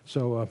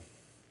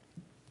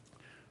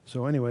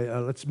so anyway,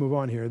 let's move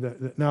on here.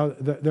 Now,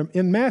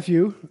 in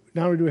Matthew,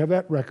 not only do we have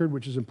that record,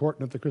 which is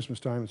important at the Christmas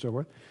time and so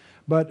forth,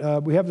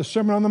 but we have the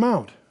Sermon on the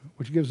Mount,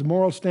 which gives the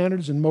moral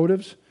standards and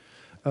motives,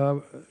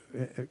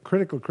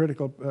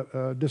 critical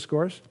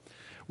discourse.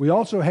 We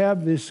also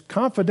have this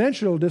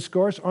confidential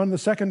discourse on the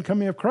second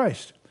coming of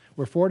Christ,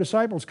 where 4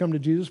 disciples come to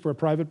Jesus for a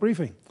private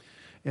briefing.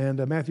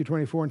 And Matthew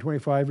 24 and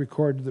 25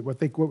 record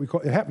what we call,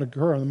 it happened to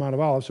occur on the Mount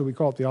of Olives, so we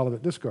call it the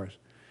Olivet Discourse.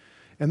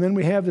 And then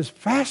we have this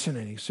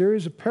fascinating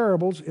series of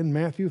parables in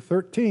Matthew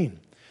 13,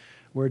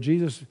 where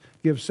Jesus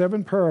gives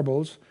 7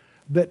 parables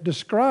that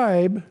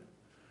describe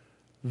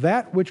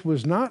that which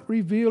was not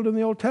revealed in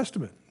the Old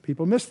Testament.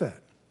 People miss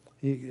that.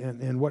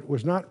 And what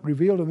was not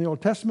revealed in the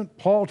Old Testament,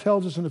 Paul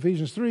tells us in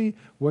Ephesians 3,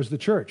 was the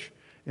church.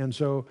 And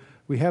so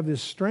we have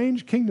these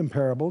strange kingdom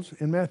parables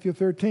in Matthew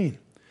 13.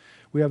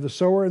 We have the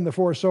sower and the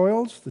 4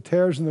 soils, the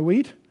tares and the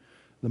wheat,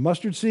 the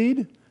mustard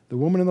seed, the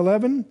woman and the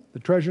leaven, the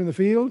treasure in the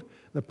field,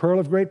 the pearl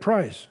of great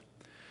price.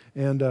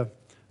 And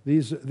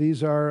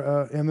these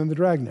are, and then the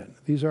dragnet.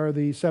 These are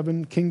the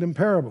 7 kingdom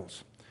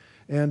parables.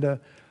 And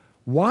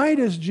why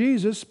does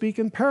Jesus speak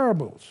in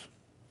parables?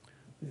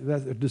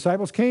 The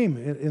disciples came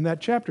in that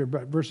chapter,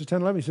 verses 10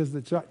 and 11, he says,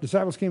 the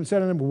disciples came and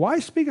said unto him, "Why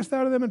speakest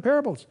thou to them in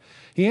parables?"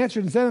 He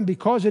answered and said to them,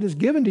 "Because it is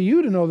given to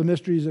you to know the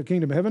mysteries of the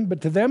kingdom of heaven, but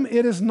to them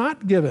it is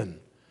not given."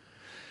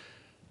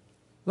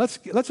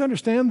 Let's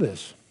understand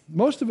this.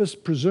 Most of us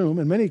presume,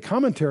 and many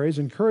commentaries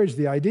encourage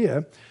the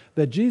idea,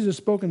 that Jesus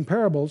spoke in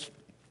parables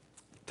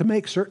to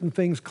make certain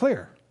things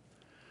clear.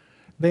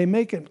 They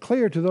make it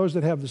clear to those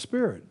that have the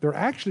Spirit. They're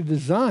actually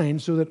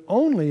designed so that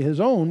only His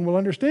own will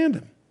understand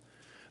Him.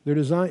 They're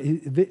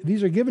designed.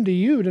 These are given to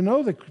you to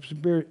know the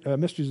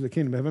mysteries of the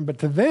kingdom of heaven, but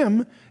to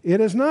them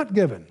it is not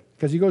given.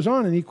 Because he goes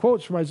on and he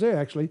quotes from Isaiah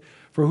actually,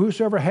 "For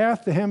whosoever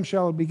hath, to him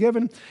shall be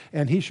given,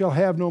 and he shall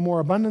have no more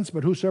abundance,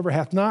 but whosoever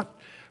hath not,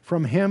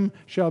 from him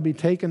shall be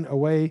taken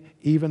away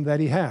even that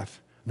he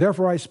hath.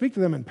 Therefore I speak to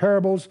them in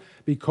parables,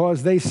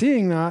 because they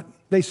see not,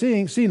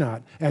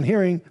 and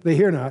hearing, they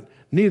hear not,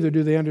 neither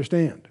do they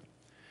understand.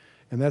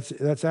 And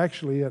that's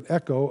actually an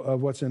echo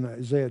of what's in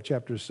Isaiah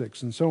chapter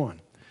 6 and so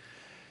on.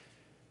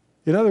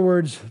 In other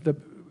words,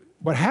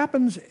 what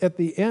happens at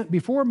the end,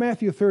 before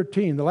Matthew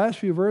 13, the last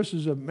few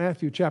verses of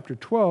Matthew chapter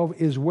 12,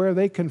 is where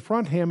they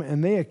confront him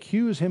and they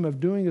accuse him of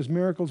doing his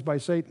miracles by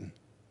Satan.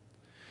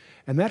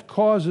 And that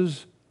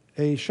causes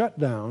a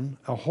shutdown,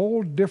 a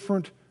whole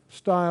different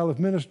style of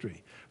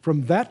ministry.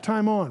 From that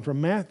time on,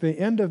 from the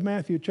end of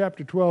Matthew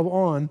chapter 12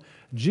 on,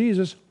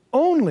 Jesus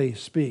only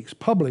speaks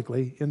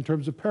publicly in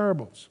terms of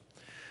parables,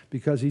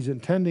 because he's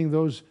intending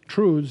those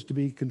truths to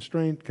be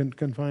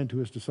confined to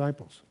his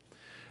disciples.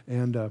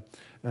 And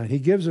he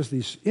gives us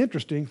these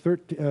interesting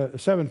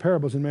 7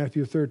 parables in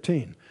Matthew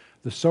 13.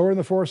 The sower and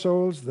the 4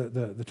 soils,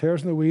 the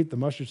tares and the wheat, the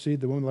mustard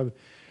seed, the woman.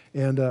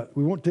 And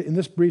we won't, in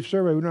this brief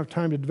survey, we don't have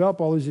time to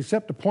develop all these,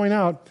 except to point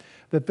out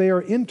that they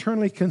are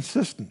internally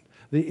consistent.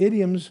 The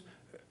idioms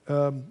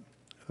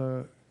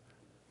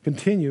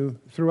continue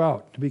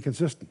throughout to be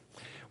consistent.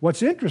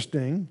 What's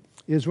interesting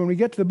is when we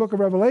get to the book of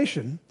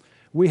Revelation,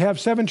 we have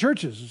 7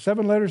 churches,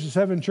 7 letters to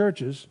 7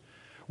 churches,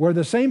 where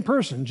the same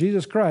person,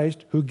 Jesus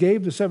Christ, who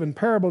gave the 7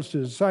 parables to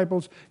his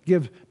disciples,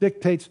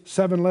 dictates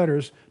 7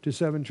 letters to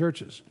 7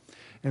 churches.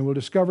 And we'll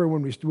discover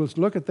we'll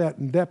look at that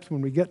in depth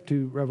when we get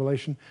to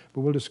Revelation,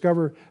 but we'll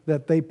discover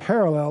that they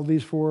parallel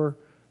these 7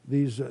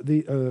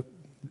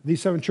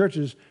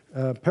 churches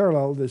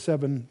parallel the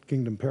 7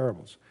 kingdom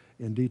parables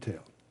in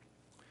detail.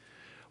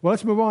 Well,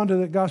 let's move on to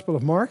the Gospel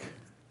of Mark.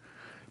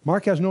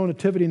 Mark has no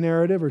nativity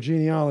narrative or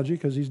genealogy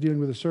because he's dealing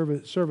with a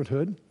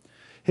servanthood.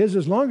 His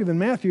is longer than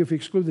Matthew if you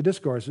exclude the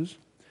discourses.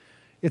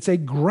 It's a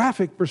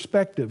graphic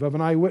perspective of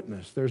an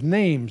eyewitness. There's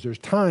names, there's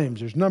times,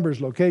 there's numbers,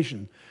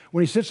 location.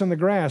 When he sits on the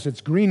grass, it's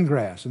green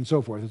grass and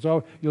so forth. It's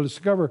all, you'll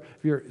discover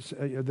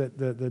that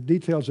the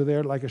details are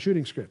there like a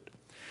shooting script.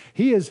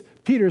 He is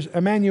Peter's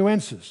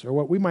amanuensis, or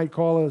what we might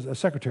call a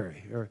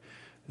secretary or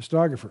a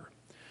stenographer.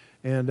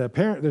 And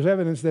there's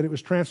evidence that it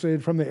was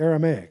translated from the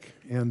Aramaic.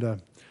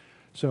 And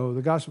so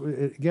the gospel,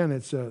 again,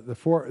 it's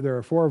there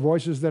are 4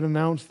 voices that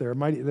announce.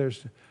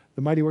 There's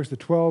the mighty works. The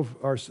 12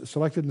 are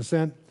selected and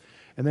sent.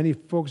 And then he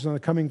focuses on the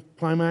coming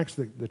climax,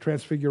 the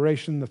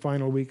transfiguration, the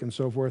final week, and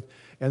so forth.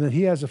 And then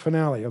he has a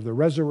finale of the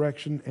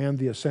resurrection and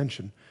the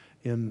ascension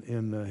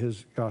in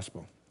his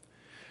gospel.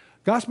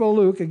 Gospel of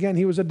Luke, again,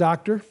 he was a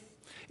doctor.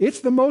 It's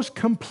the most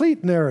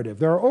complete narrative.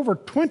 There are over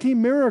 20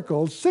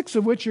 miracles, 6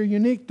 of which are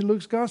unique to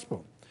Luke's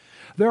gospel.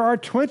 There are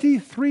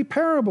 23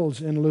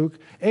 parables in Luke,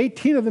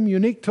 18 of them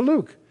unique to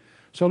Luke.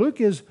 So Luke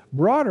is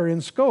broader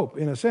in scope,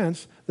 in a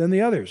sense, than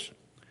the others,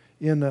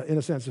 in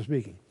a sense of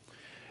speaking.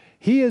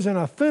 He is an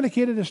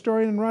authenticated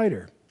historian and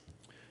writer.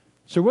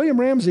 Sir William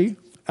Ramsay,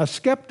 a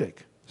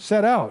skeptic,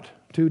 set out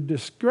to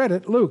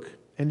discredit Luke.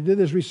 And he did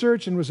his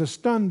research and was he was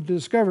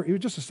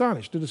just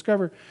astonished to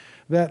discover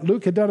that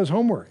Luke had done his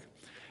homework.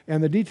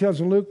 And the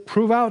details in Luke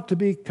prove out to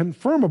be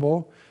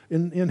confirmable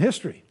in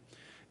history.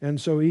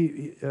 And so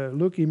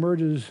Luke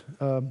emerges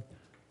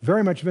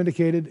very much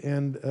vindicated,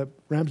 and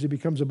Ramsay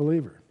becomes a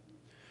believer.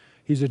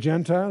 He's a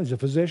Gentile, he's a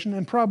physician,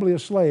 and probably a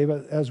slave,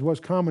 as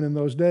was common in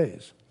those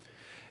days.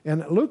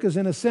 And Luke is,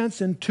 in a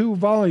sense, in 2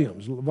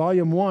 volumes.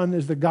 Volume 1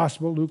 is the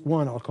Gospel, Luke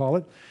 1, I'll call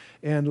it,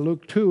 and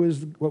Luke 2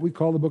 is what we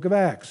call the book of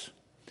Acts.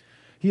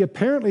 He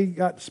apparently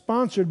got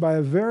sponsored by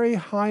a very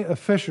high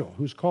official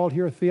who's called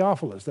here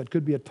Theophilus. That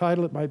could be a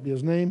title, it might be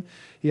his name.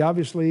 He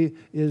obviously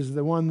is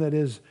the one that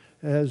has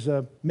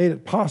made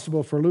it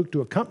possible for Luke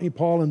to accompany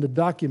Paul and to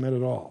document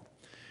it all.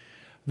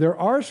 There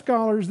are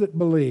scholars that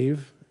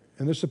believe,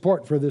 and there's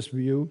support for this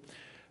view,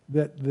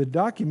 that the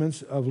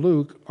documents of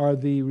Luke are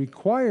the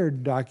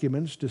required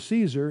documents to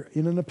Caesar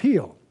in an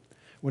appeal.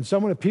 When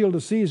someone appealed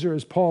to Caesar,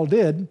 as Paul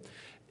did,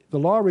 the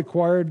law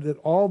required that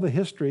all the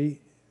history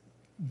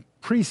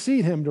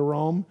precede him to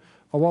Rome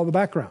of all the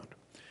background.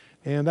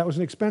 And that was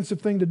an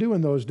expensive thing to do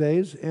in those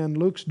days, and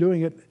Luke's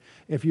doing it.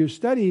 If you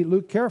study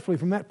Luke carefully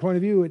from that point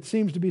of view, it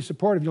seems to be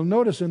supportive. You'll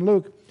notice in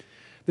Luke,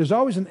 there's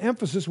always an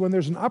emphasis when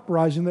there's an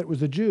uprising that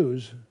was the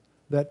Jews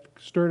that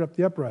stirred up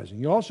the uprising.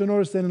 You also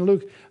notice that in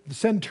Luke, the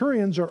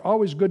centurions are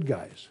always good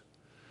guys.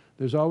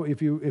 There's always,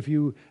 if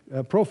you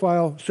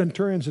profile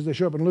centurions as they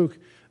show up in Luke,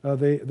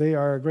 they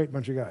are a great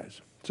bunch of guys.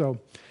 So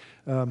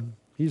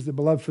he's the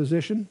beloved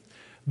physician.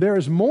 There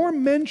is more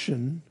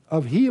mention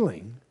of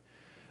healing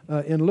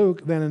in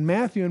Luke than in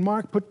Matthew and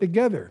Mark put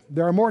together.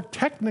 There are more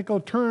technical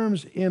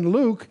terms in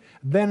Luke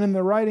than in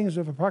the writings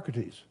of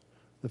Hippocrates,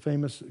 the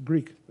famous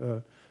Greek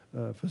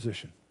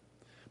physician.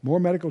 More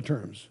medical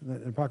terms.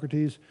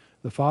 Hippocrates,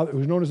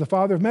 who's known as the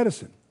father of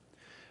medicine.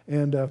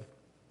 And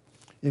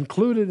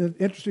included,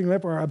 interestingly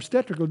enough, are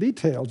obstetrical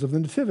details of the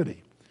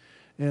nativity.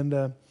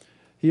 And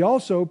he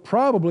also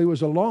probably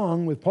was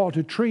along with Paul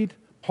to treat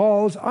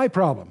Paul's eye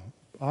problem.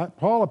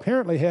 Paul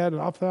apparently had an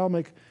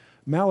ophthalmic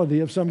malady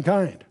of some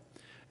kind.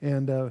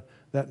 And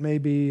that may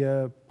be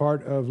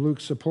part of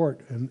Luke's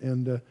support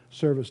and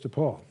service to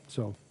Paul.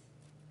 So,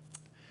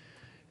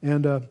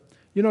 and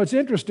You know, it's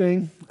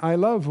interesting. I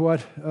love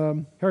what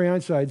Harry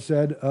Einstein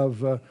said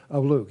of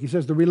Luke. He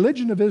says, the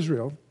religion of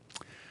Israel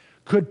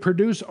could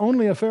produce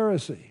only a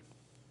Pharisee.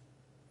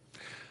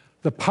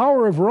 The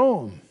power of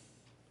Rome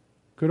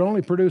could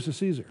only produce a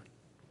Caesar.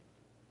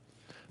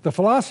 The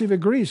philosophy of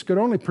Greece could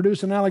only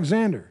produce an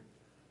Alexander,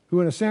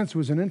 who in a sense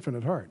was an infant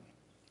at heart.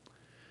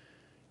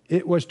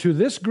 It was to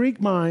this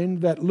Greek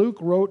mind that Luke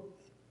wrote.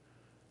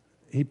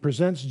 He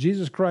presents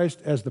Jesus Christ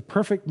as the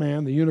perfect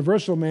man, the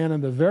universal man,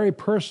 and the very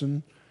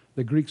person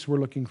the Greeks were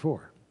looking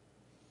for.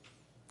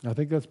 I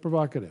think that's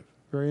provocative.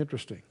 Very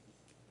interesting.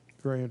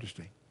 Very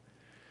interesting.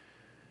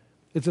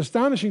 It's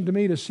astonishing to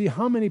me to see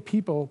how many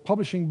people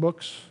publishing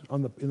books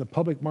in the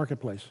public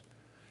marketplace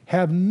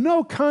have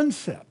no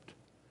concept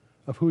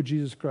of who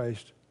Jesus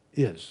Christ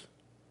is.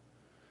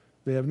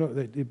 They have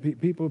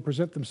people who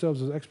present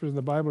themselves as experts in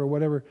the Bible or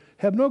whatever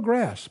have no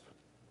grasp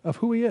of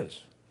who he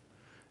is.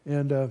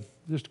 And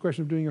just a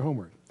question of doing your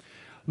homework.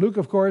 Luke,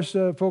 of course,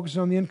 focuses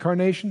on the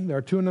incarnation. There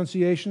are 2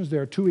 annunciations,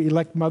 there are 2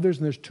 elect mothers,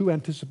 and there's 2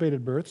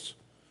 anticipated births.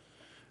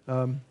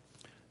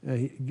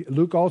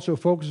 Luke also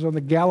focuses on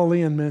the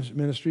Galilean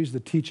ministries, the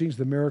teachings,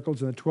 the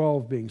miracles, and the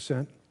 12 being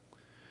sent.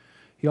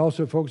 He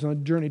also focuses on a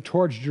journey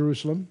towards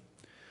Jerusalem,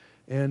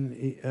 and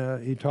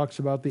he talks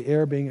about the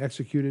heir being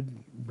executed,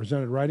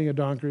 presented riding a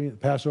donkey, the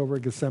Passover,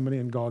 Gethsemane,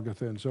 and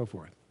Golgotha, and so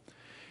forth.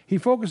 He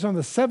focused on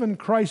the 7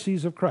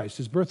 crises of Christ: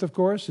 his birth, of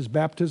course, his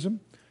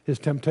baptism, his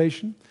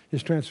temptation,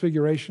 his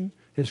transfiguration,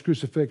 his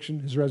crucifixion,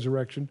 his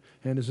resurrection,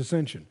 and his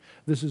ascension.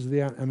 This is the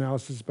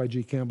analysis by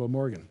G. Campbell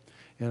Morgan,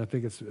 and I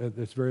think it's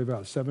very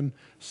valid.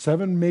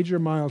 Seven major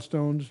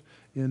milestones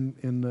in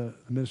the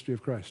ministry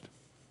of Christ.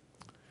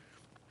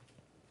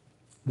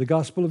 The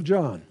Gospel of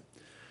John.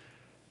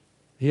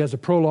 He has a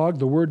prologue,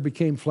 the Word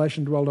became flesh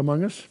and dwelt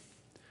among us.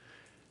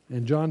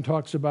 And John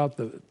talks about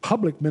the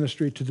public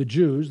ministry to the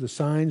Jews, the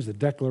signs, the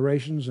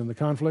declarations, and the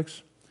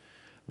conflicts.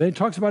 Then he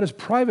talks about his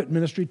private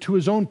ministry to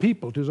his own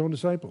people, to his own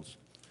disciples,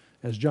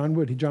 as John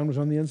would. John was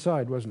on the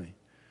inside, wasn't he?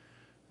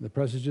 The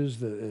presages,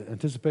 the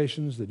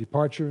anticipations, the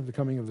departure, the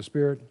coming of the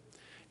Spirit.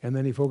 And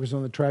then he focused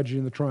on the tragedy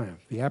and the triumph,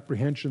 the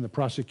apprehension, the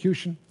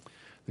prosecution,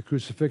 the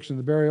crucifixion,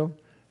 the burial,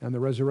 and the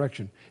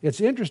resurrection.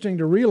 It's interesting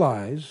to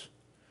realize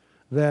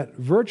that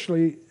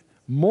virtually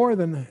more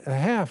than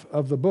half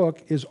of the book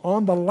is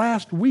on the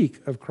last week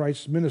of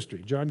Christ's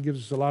ministry. John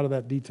gives us a lot of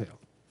that detail.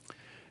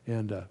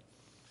 And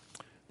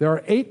there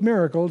are 8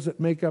 miracles that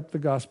make up the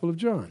Gospel of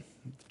John.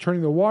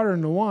 Turning the water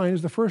into wine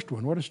is the first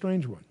one. What a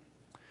strange one.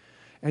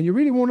 And you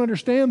really won't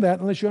understand that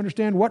unless you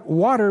understand what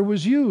water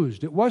was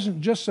used. It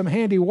wasn't just some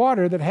handy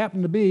water that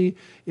happened to be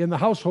in the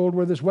household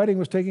where this wedding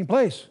was taking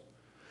place.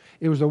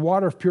 It was the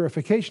water of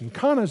purification.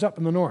 Cana is up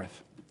in the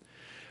north.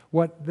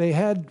 What they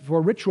had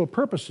for ritual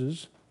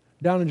purposes,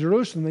 down in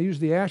Jerusalem, they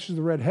used the ashes of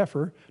the red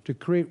heifer to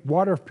create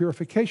water of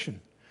purification.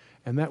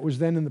 And that was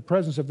then in the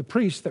presence of the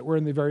priests that were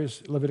in the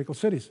various Levitical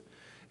cities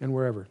and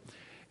wherever.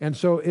 And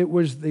so it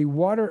was the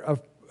water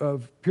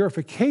of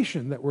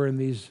purification that were in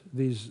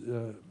these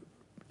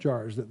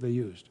jars that they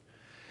used.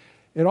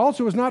 It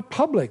also was not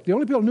public. The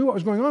only people who knew what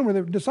was going on were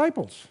the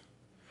disciples.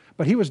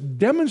 But he was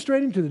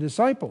demonstrating to the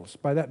disciples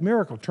by that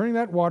miracle, turning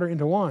that water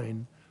into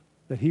wine,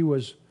 that he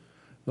was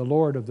the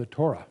Lord of the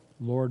Torah,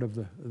 Lord of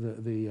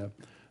the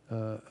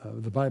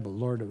Bible,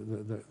 Lord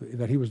of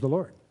that he was the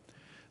Lord.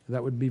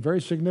 That would be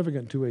very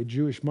significant to a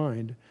Jewish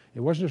mind.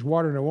 It wasn't just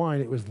water and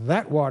wine, it was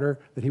that water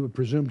that he would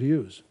presume to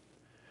use.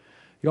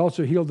 He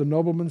also healed the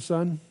nobleman's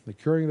son, the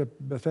curing of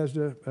the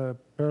Bethesda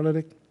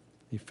paralytic.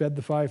 He fed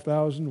the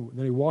 5,000.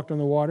 Then he walked on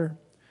the water,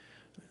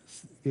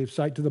 gave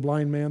sight to the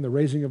blind man, the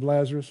raising of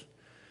Lazarus,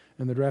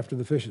 and the draft of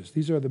the fishes.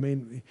 These are the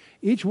main.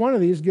 Each one of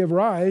these give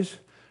rise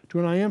to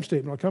an I am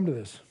statement. I'll come to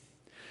this.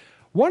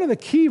 One of the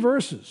key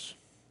verses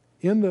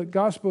in the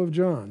Gospel of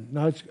John,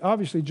 now it's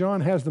obviously John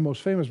has the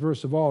most famous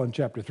verse of all in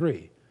chapter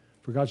 3.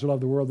 For God so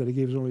loved the world that he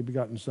gave his only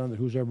begotten Son, that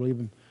whosoever believes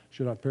in him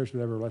should not perish but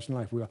have everlasting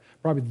life.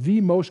 Probably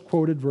the most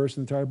quoted verse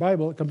in the entire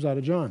Bible. It comes out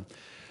of John.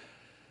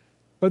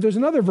 But there's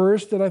another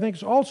verse that I think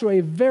is also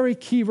a very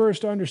key verse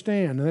to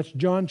understand, and that's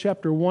John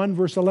chapter 1,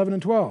 verse 11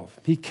 and 12.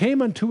 He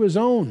came unto his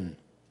own,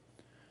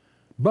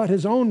 but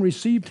his own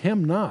received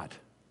him not.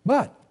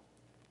 But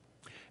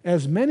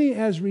as many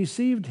as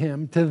received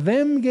him, to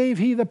them gave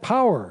he the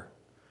power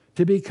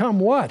to become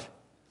what?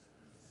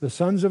 The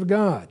sons of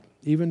God,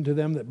 even to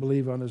them that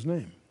believe on his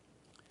name.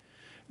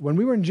 When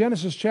we were in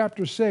Genesis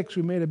chapter 6,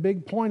 we made a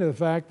big point of the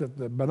fact that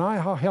the B'nai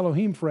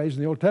Ha-Elohim phrase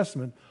in the Old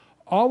Testament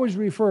always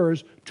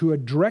refers to a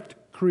direct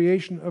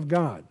creation of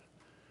God.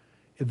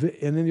 And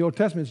in the Old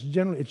Testament,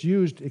 it's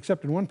used,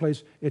 except in one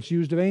place, it's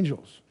used of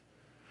angels.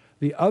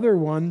 The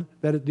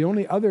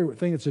only other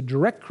thing that's a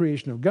direct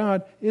creation of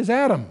God is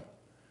Adam.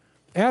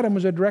 Adam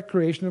was a direct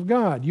creation of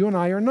God. You and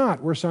I are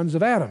not. We're sons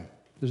of Adam.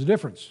 There's a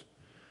difference.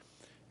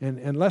 And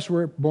unless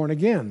we're born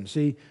again.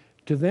 See,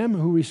 to them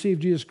who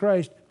received Jesus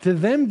Christ, to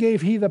them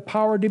gave he the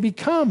power to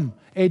become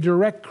a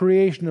direct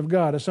creation of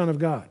God, a son of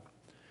God.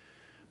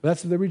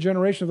 That's the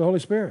regeneration of the Holy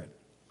Spirit.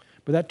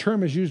 But that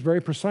term is used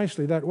very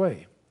precisely that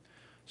way.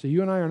 So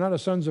you and I are not a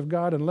sons of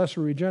God unless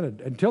we're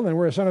regenerated. Until then,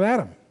 we're a son of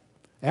Adam.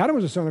 Adam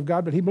was a son of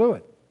God, but he blew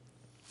it.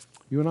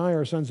 You and I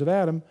are sons of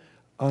Adam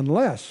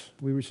unless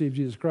we receive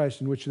Jesus Christ,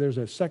 in which there's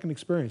a second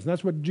experience. And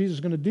that's what Jesus is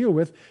going to deal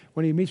with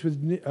when he meets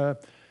with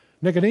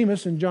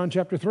Nicodemus in John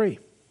chapter 3.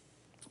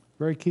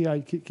 Very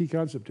key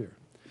concept here.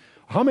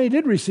 How many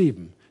did receive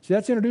him? See,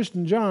 that's introduced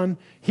in John.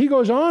 He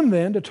goes on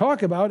then to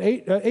talk about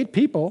eight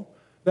people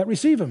that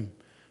receive him.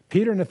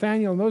 Peter,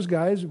 Nathaniel, and those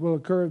guys will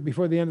occur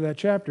before the end of that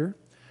chapter.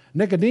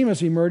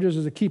 Nicodemus emerges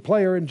as a key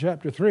player in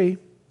chapter 3.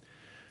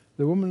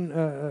 The woman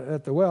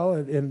at the well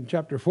in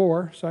chapter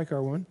 4,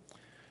 Sychar 1.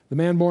 The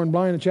man born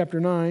blind in chapter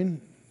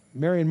 9,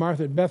 Mary and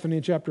Martha at Bethany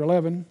in chapter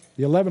 11.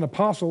 The 11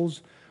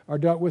 apostles are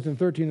dealt with in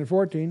 13 and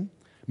 14.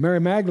 Mary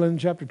Magdalene in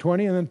chapter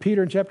 20, and then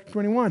Peter in chapter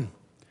 21.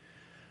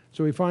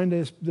 So we find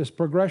this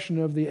progression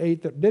of the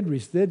 8 that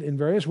did in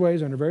various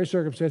ways, under various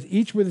circumstances,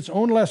 each with its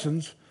own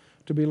lessons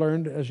to be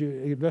learned as you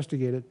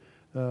investigate it,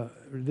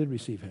 did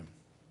receive him.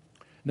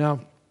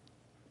 Now,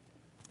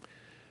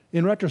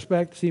 in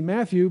retrospect, see,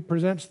 Matthew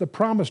presents the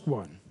promised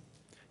one.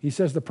 He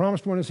says the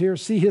promised one is here.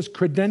 See his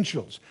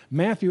credentials.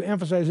 Matthew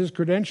emphasizes his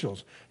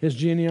credentials, his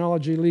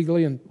genealogy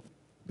legally and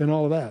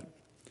all of that.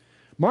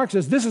 Mark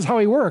says this is how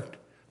he worked.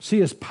 See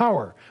his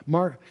power.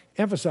 Mark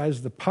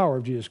emphasizes the power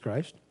of Jesus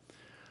Christ.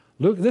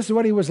 Luke, this is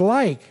what he was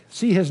like.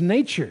 See his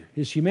nature,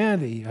 his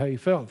humanity, how he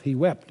felt, he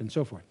wept, and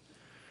so forth.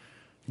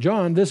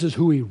 John, this is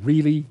who he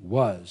really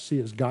was. See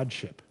his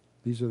godship.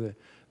 These are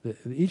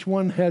each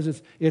one has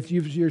its,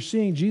 you're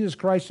seeing Jesus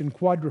Christ in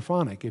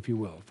quadraphonic, if you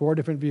will, 4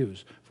 different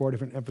views, 4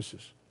 different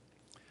emphases.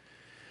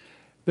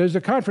 There's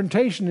a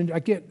confrontation,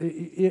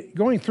 and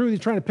going through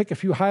these, trying to pick a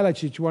few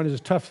highlights each one is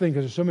a tough thing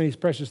because there's so many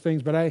precious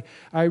things, but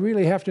I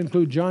really have to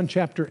include John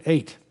chapter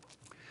 8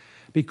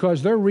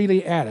 because they're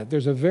really at it.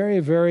 There's a very,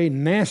 very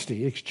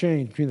nasty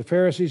exchange between the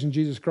Pharisees and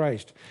Jesus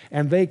Christ,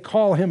 and they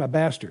call him a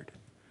bastard.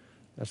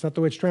 That's not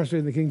the way it's translated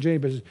in the King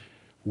James, but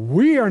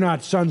we are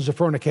not sons of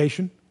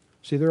fornication.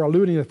 See, they're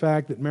alluding to the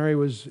fact that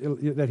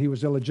that he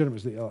was illegitimate,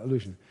 is the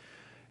allusion.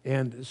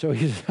 And so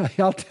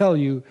I'll tell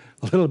you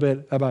a little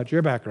bit about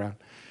your background.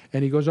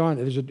 And he goes on,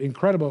 there's an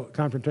incredible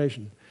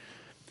confrontation.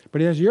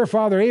 But he says, your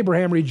father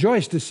Abraham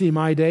rejoiced to see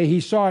my day.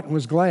 He saw it and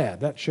was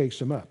glad. That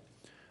shakes him up.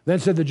 Then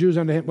said the Jews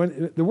unto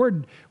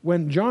him,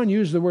 when John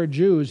used the word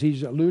Jews,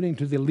 he's alluding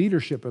to the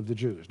leadership of the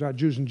Jews. Not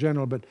Jews in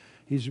general, but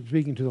he's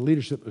speaking to the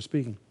leadership of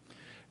speaking.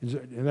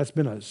 And that's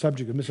been a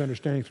subject of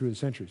misunderstanding through the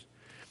centuries.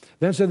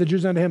 Then said the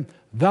Jews unto him,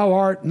 thou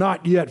art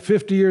not yet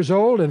 50 years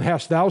old, and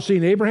hast thou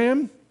seen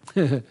Abraham?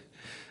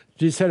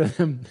 Jesus said to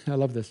them, I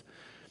love this,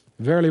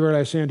 verily, verily,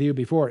 I say unto you,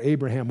 before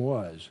Abraham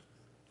was,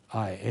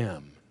 I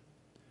am.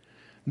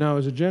 Now,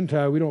 as a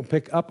Gentile, we don't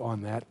pick up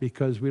on that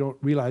because we don't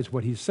realize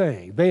what he's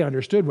saying. They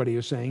understood what he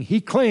was saying.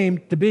 He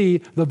claimed to be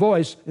the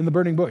voice in the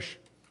burning bush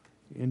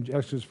in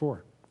Exodus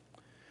 4.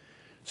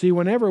 See,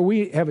 whenever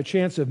we have a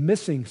chance of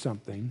missing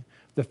something,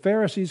 the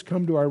Pharisees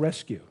come to our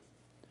rescue.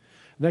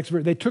 Next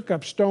verse, they took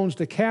up stones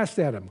to cast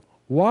at him.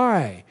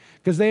 Why?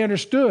 Because they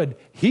understood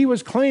he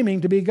was claiming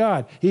to be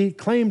God. He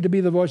claimed to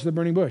be the voice of the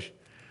burning bush.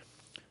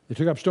 They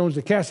took up stones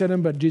to cast at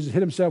him, but Jesus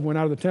hid himself, went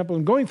out of the temple,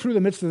 and going through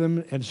the midst of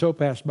them, and so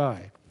passed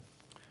by.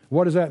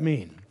 What does that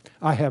mean?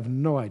 I have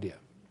no idea.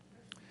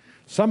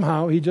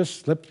 Somehow he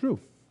just slipped through.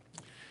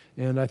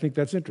 And I think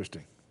that's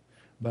interesting.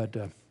 But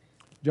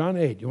John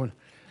 8,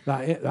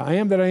 I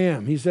am that I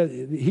am. He said,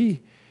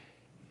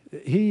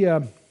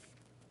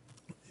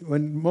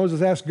 when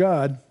Moses asked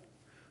God,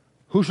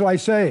 who shall I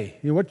say?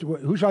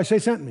 Who shall I say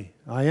sent me?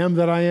 I am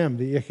that I am,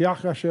 the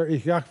Ichach Asher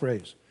Ichach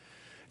phrase.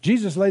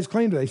 Jesus lays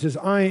claim to that. He says,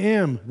 I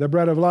am the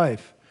bread of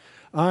life.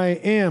 I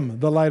am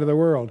the light of the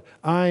world.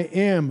 I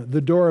am the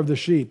door of the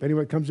sheep.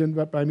 Anyone that comes in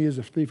by me is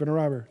a thief and a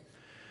robber.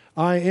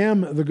 I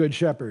am the good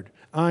shepherd.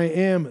 I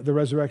am the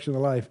resurrection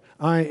and the life.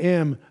 I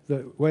am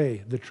the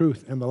way, the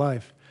truth, and the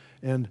life.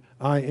 And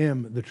I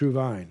am the true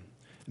vine.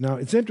 Now,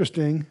 it's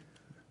interesting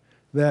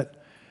that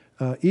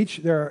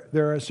there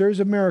are a series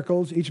of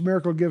miracles. Each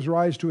miracle gives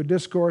rise to a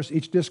discourse.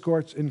 Each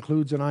discourse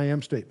includes an I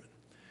am statement.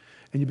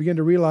 And you begin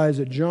to realize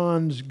that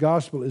John's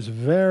gospel is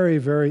very,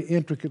 very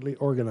intricately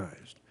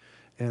organized.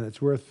 And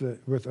it's worth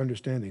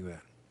understanding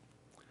that.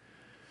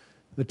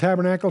 The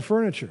tabernacle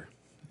furniture.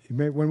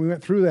 When we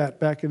went through that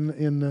back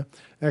in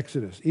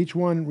Exodus, each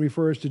one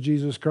refers to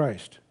Jesus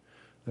Christ.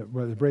 The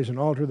brazen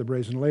altar, the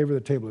brazen laver,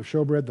 the table of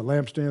showbread, the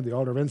lampstand, the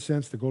altar of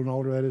incense, the golden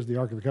altar, that is, the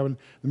Ark of the Covenant,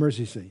 the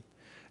mercy seat.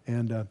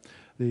 And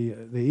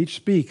they each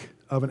speak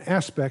of an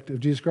aspect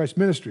of Jesus Christ's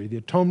ministry: the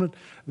atonement,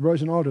 the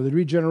brazen altar, the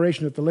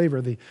regeneration at the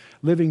laver, the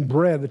living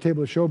bread, the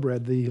table of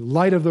showbread, the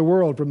light of the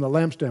world from the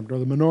lampstand or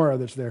the menorah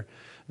that's there,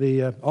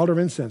 the altar of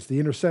incense, the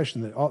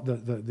intercession.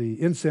 The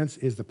incense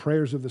is the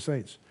prayers of the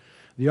saints.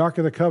 The Ark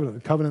of the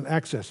Covenant, the covenant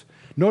access.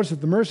 Notice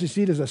that the mercy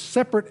seat is a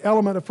separate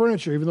element of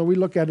furniture, even though we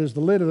look at it as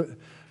the lid of the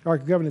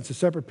Ark of the Covenant. It's a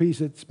separate piece.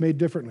 It's made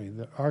differently.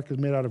 The Ark is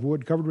made out of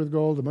wood covered with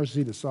gold. The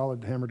mercy seat is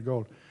solid, hammered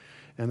gold.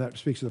 And that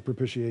speaks of the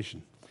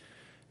propitiation.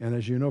 And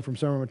as you know from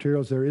some of our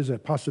materials, there is a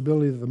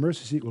possibility that the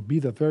mercy seat will be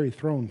the very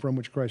throne from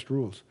which Christ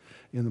rules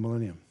in the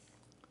millennium.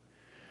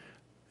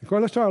 Of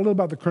course, let's talk a little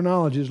about the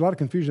chronology. There's a lot of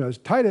confusion on this.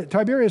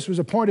 Tiberius was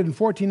appointed in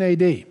 14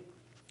 AD.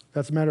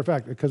 That's a matter of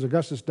fact, because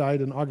Augustus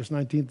died on August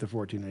 19th of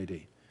 14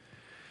 AD.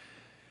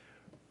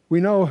 We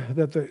know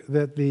that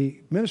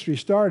the ministry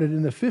started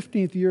in the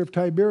 15th year of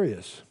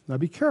Tiberius. Now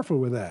be careful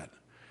with that.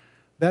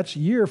 That's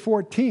year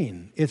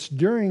 14. It's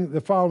during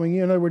the following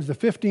year. In other words, the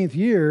 15th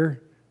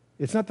year,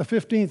 it's not the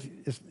 15th,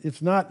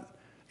 it's not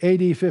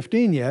AD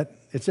 15 yet.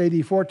 It's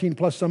AD 14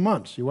 plus some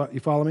months. You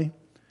follow me?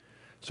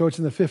 So it's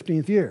in the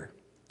 15th year.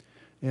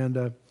 And,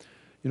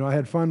 I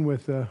had fun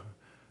with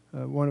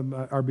one of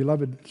our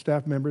beloved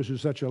staff members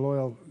who's such a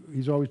loyal,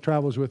 he's always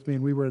travels with me,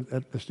 and we were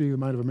at the Studio of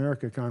Mind of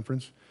America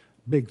conference,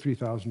 big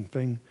 3,000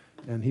 thing,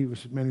 and he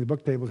was manning the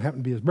book table. It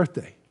happened to be his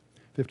birthday,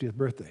 50th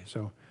birthday.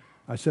 So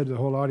I said to the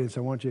whole audience,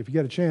 I want you, if you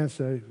get a chance,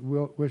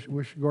 we'll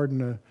wish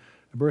Gordon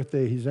a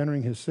birthday. He's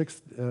entering his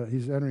sixth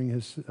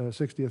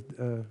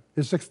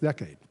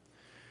decade.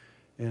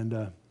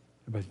 And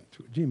but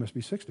gee, he must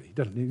be 60. He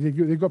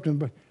doesn't. They go up to him,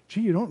 but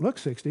gee, you don't look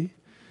 60.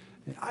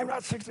 I'm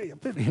not 60. I'm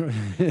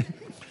 50.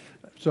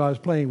 So I was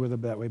playing with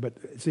him that way. But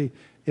see,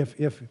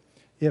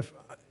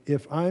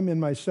 if I'm in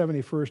my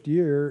 71st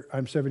year,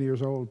 I'm 70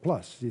 years old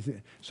plus.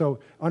 So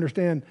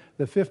understand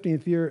the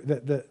 15th year,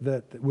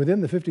 that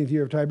within the 15th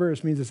year of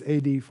Tiberius means it's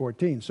AD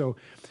 14. So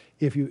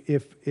if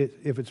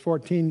it's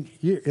 14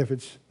 year, if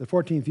it's the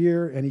 14th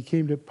year and he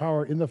came to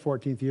power in the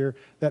 14th year,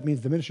 that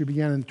means the ministry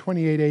began in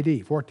 28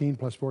 AD, 14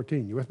 plus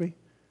 14. You with me?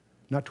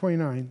 Not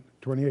 29,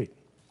 28.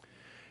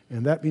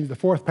 And that means the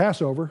fourth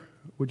Passover,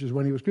 which is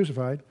when he was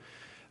crucified,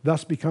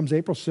 thus becomes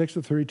April 6th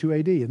of 32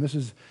 AD. And this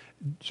is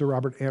Sir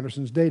Robert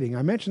Anderson's dating.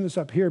 I mention this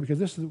up here because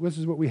this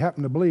is what we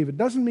happen to believe. It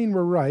doesn't mean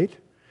we're right,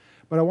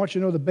 but I want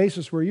you to know the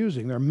basis we're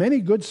using. There are many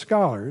good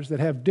scholars that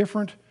have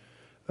different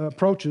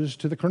approaches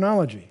to the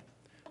chronology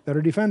that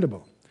are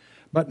defendable.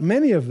 But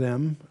many of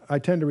them I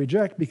tend to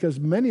reject because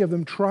many of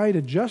them try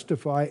to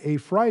justify a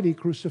Friday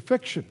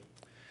crucifixion.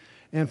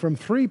 And from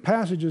 3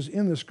 passages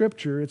in the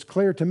Scripture, it's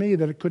clear to me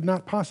that it could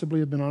not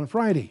possibly have been on a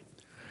Friday.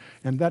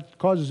 And that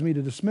causes me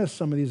to dismiss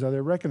some of these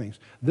other reckonings.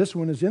 This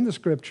one is in the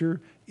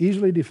Scripture,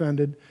 easily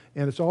defended,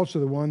 and it's also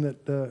the one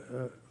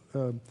that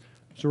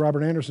Sir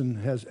Robert Anderson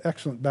has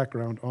excellent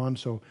background on.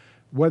 So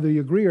whether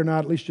you agree or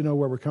not, at least you know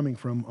where we're coming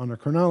from on the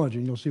chronology,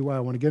 and you'll see why I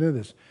want to get into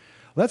this.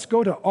 Let's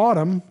go to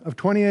autumn of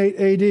 28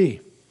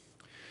 AD.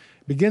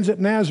 Begins at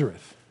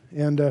Nazareth,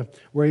 and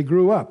where he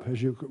grew up,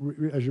 as you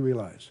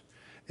realize.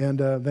 And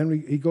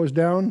then he goes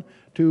down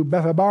to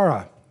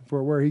Bethabara,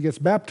 where he gets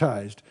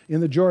baptized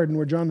in the Jordan,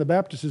 where John the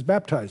Baptist is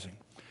baptizing.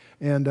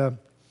 And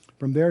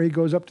from there he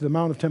goes up to the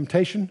Mount of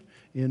Temptation,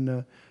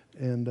 and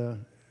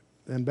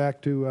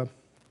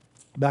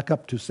back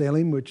up to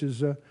Salem, which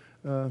is up,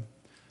 and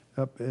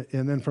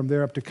then from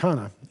there up to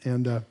Cana.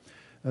 And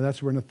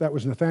that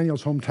was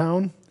Nathanael's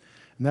hometown,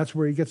 and that's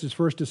where he gets his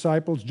first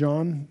disciples: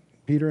 John,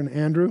 Peter, and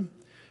Andrew,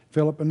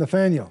 Philip, and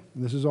Nathanael.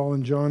 And this is all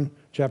in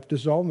this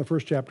is all in the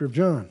first chapter of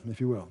John, if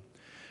you will.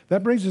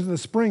 That brings us to the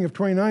spring of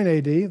 29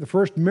 AD, the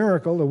first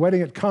miracle, the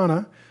wedding at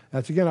Cana.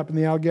 That's again up in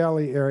the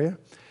Galilee area.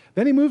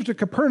 Then he moves to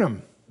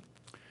Capernaum,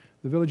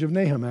 the village of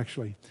Nahum,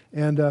 actually.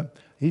 And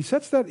he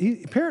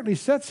apparently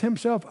sets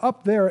himself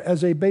up there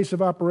as a base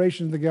of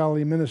operations in the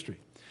Galilee ministry.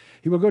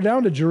 He will go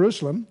down to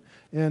Jerusalem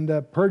and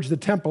purge the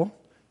temple,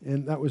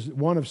 and that was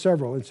one of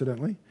several,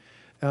 incidentally.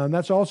 And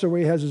that's also where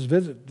he has his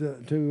visit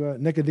to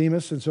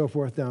Nicodemus and so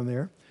forth down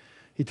there.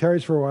 He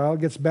tarries for a while,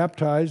 gets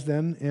baptized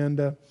then,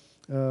 and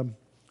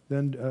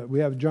then we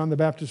have John the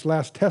Baptist's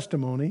last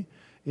testimony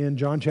in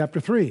John chapter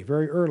 3,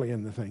 very early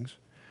in the things.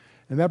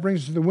 And that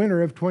brings us to the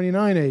winter of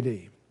 29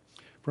 AD,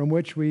 from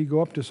which we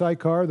go up to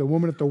Sychar. The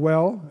woman at the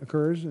well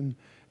occurs in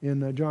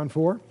John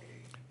 4,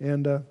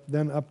 and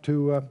then up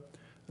to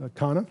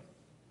Cana,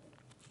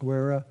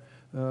 where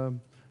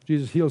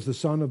Jesus heals the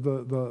son of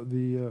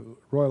the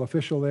royal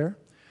official there.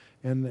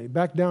 And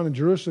back down in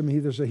Jerusalem,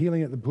 there's a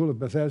healing at the pool of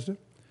Bethesda.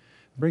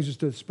 Brings us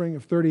to the spring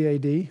of 30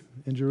 AD in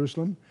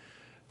Jerusalem.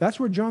 That's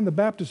where John the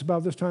Baptist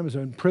about this time is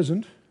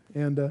imprisoned.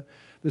 And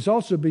this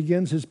also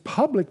begins his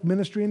public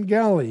ministry in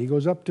Galilee. He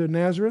goes up to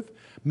Nazareth,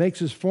 makes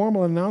his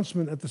formal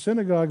announcement at the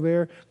synagogue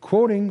there,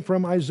 quoting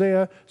from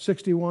Isaiah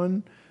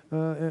 61,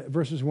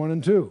 verses 1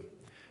 and 2.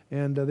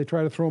 And they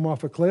try to throw him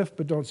off a cliff,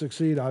 but don't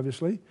succeed,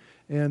 obviously.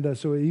 And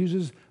so he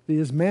uses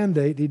his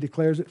mandate. He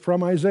declares it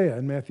from Isaiah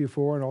in Matthew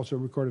 4 and also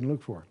recorded in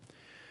Luke 4.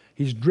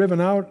 He's driven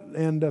out,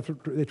 and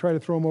they try to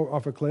throw him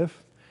off a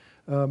cliff.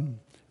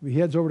 He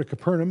heads over to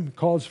Capernaum,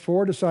 calls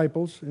 4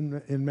 disciples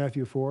in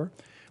Matthew 4.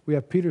 We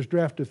have Peter's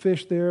draft of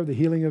fish there, the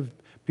healing of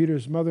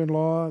Peter's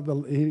mother-in-law, the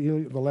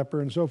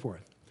leper, and so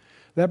forth.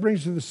 That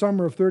brings us to the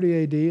summer of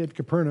 30 AD at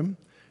Capernaum,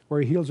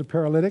 where he heals a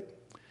paralytic.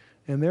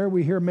 And there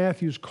we hear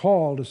Matthew's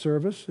call to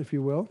service, if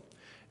you will.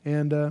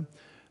 And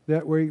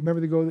that where,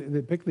 remember,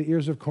 they pick the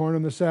ears of corn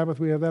on the Sabbath.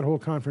 We have that whole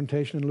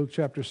confrontation in Luke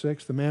chapter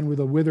 6, the man with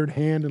a withered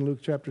hand in Luke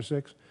chapter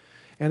 6.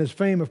 And his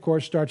fame, of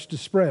course, starts to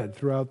spread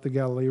throughout the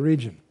Galilee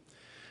region.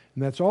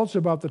 And that's also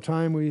about the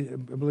time we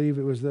believe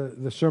it was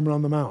the Sermon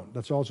on the Mount.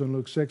 That's also in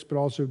Luke 6, but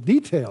also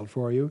detailed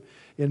for you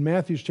in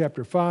Matthew's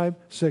chapter 5,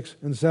 6,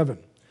 and 7,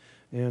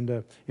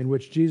 and in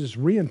which Jesus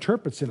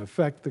reinterprets, in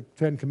effect, the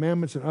Ten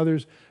Commandments and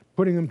others,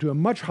 putting them to a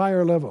much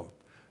higher level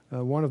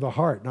one of the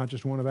heart, not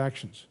just one of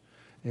actions,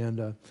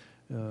 and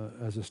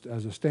as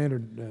a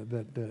standard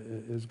that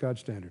is God's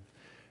standard.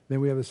 Then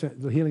we have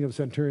the healing of the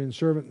centurion's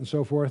servant and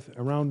so forth.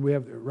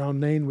 Around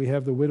Nain, we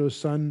have the widow's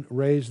son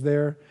raised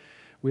there.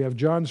 We have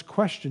John's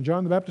question.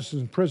 John the Baptist is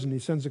in prison. He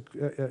sends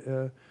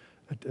an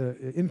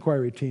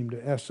inquiry team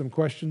to ask some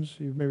questions.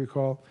 You may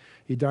recall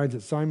he dines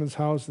at Simon's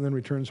house and then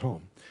returns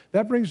home.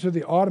 That brings us to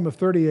the autumn of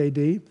 30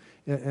 A.D.,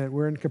 and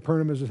we're in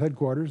Capernaum as his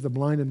headquarters. The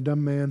blind and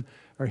dumb man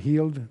are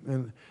healed,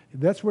 and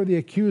that's where they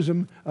accuse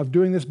him of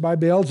doing this by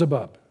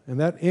Beelzebub. And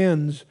that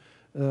ends,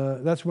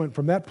 that's when,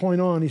 from that point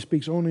on, he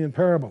speaks only in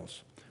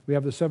parables. We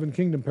have the 7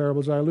 kingdom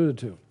parables I alluded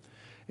to.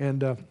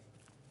 And if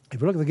you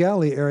look at the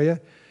Galilee area,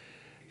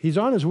 he's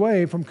on his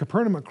way from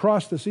Capernaum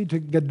across the sea to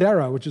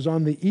Gadara, which is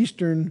on the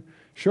eastern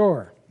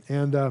shore.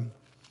 And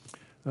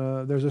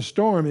there's a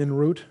storm en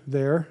route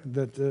there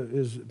that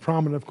is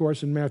prominent, of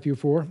course, in Matthew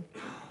 4.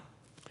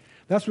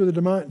 That's where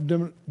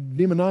the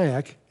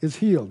demoniac is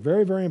healed.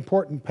 Very, very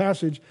important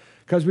passage,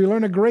 because we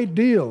learn a great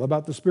deal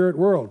about the spirit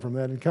world from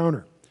that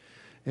encounter.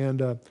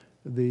 And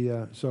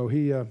so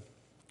he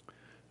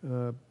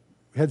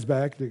heads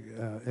back,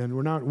 and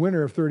we're now at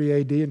winter of 30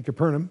 A.D. in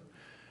Capernaum.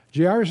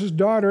 Jairus'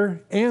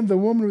 daughter and the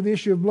woman with the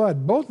issue of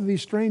blood, both of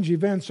these strange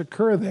events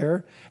occur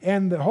there,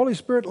 and the Holy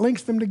Spirit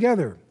links them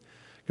together.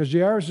 Because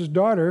Jairus'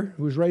 daughter,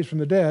 who was raised from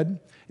the dead,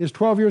 is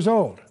 12 years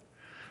old.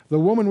 The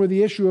woman with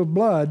the issue of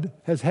blood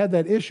has had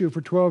that issue for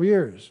 12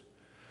 years.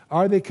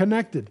 Are they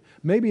connected?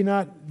 Maybe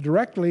not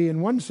directly in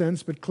one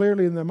sense, but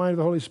clearly in the mind of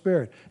the Holy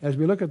Spirit. As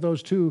we look at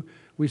those two,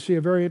 we see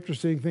a very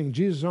interesting thing.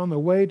 Jesus is on the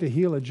way to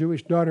heal a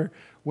Jewish daughter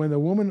when the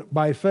woman,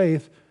 by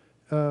faith,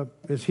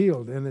 is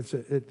healed. And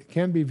it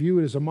can be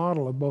viewed as a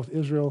model of both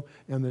Israel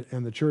and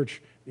the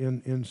church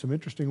in some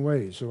interesting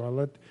ways. So I'll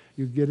let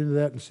you get into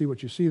that and see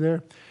what you see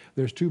there.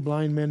 There's 2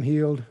 blind men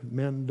healed,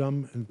 men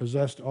dumb and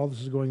possessed. All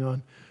this is going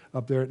on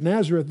up there. At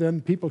Nazareth,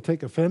 then, people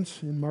take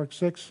offense in Mark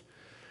 6.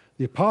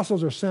 The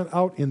apostles are sent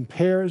out in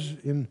pairs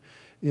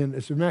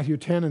it's in Matthew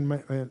 10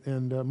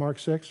 and Mark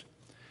 6.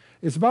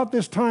 It's about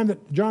this time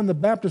that John the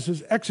Baptist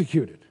is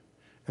executed.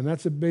 And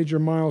that's a major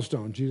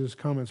milestone. Jesus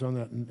comments on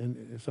that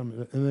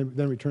and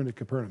then return to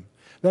Capernaum.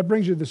 That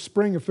brings you to the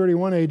spring of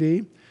 31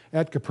 A.D.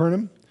 at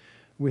Capernaum.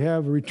 We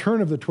have a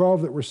return of the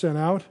 12 that were sent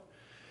out,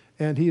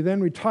 and he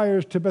then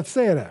retires to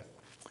Bethsaida.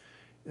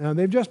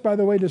 They've just, by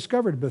the way,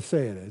 discovered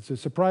Bethsaida.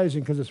 It's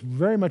surprising because it's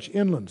very much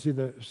inland. See,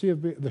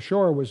 the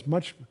shore was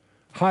much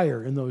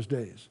higher in those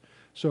days.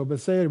 So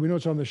Bethsaida, we know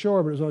it's on the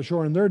shore, but it was on the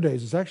shore in their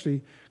days. It's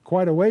actually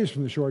quite a ways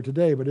from the shore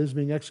today, but it is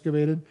being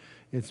excavated.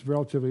 It's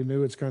relatively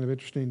new. It's kind of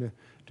interesting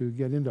to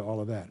get into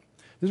all of that.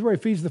 This is where he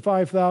feeds the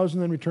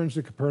 5,000, then returns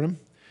to Capernaum.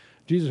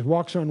 Jesus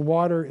walks on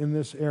water in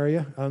this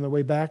area on the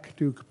way back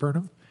to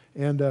Capernaum.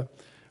 And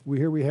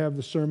here we have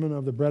the sermon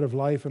of the bread of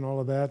life and all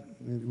of that.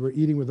 We're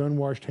eating with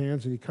unwashed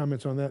hands, and he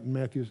comments on that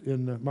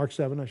in Mark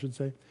 7, I should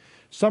say.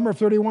 Summer of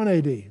 31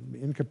 A.D.,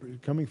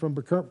 coming from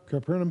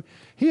Capernaum.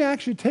 He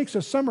actually takes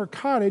a summer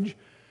cottage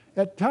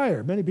at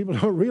Tyre. Many people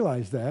don't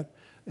realize that,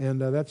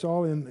 and that's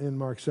all in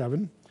Mark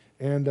 7.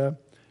 And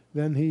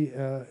then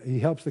he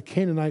helps the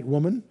Canaanite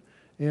woman,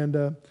 and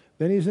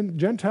then he's in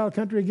Gentile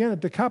country again at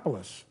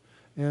Decapolis.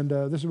 And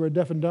this is where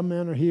deaf and dumb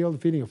men are healed,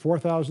 feeding of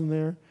 4,000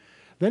 there.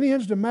 Then he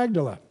heads to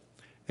Magdala,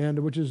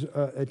 which is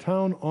a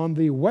town on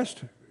the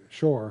west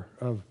shore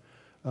of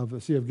the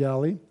Sea of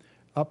Galilee,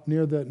 up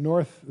near the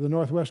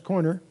northwest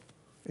corner.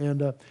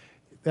 And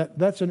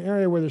that's an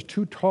area where there's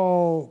 2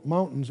 tall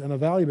mountains and a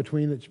valley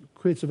between that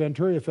creates a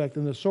Venturi effect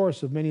and the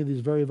source of many of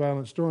these very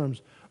violent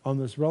storms on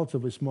this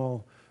relatively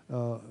small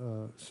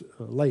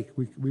lake.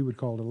 We would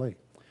call it a lake.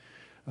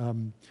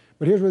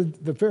 But here's where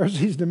the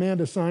Pharisees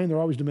demand a sign. They're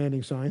always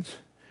demanding signs.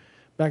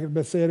 Back at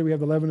Bethsaida, we have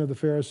the leaven of the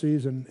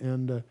Pharisees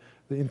and the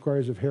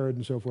inquiries of Herod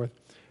and so forth.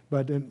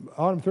 But in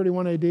autumn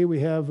 31 A.D., we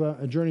have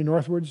a journey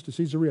northwards to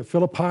Caesarea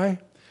Philippi,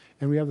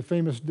 and we have the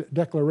famous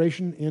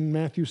declaration in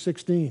Matthew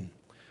 16.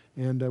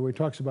 And where he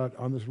talks about,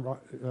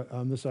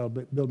 on this I'll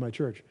build my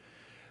church.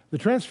 The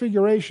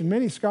Transfiguration,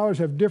 many scholars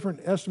have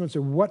different estimates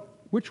of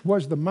which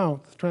was the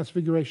mount the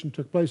Transfiguration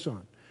took place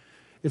on.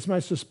 It's my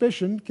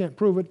suspicion, can't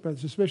prove it, but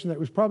suspicion that it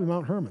was probably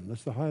Mount Hermon.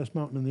 That's the highest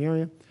mountain in the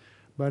area.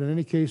 But in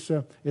any case,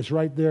 it's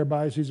right there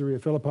by Caesarea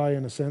Philippi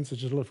in a sense.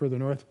 It's just a little further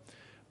north.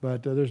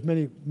 But there's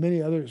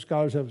many other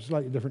scholars have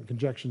slightly different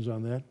conjectures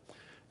on that.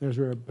 There's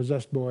where a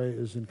possessed boy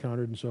is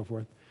encountered and so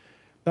forth.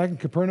 Back in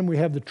Capernaum, we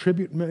have the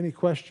tribute money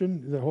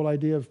question, the whole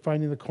idea of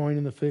finding the coin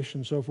and the fish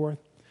and so forth.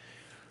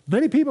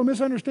 Many people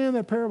misunderstand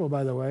that parable,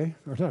 by the way.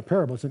 Or it's not a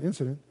parable, it's an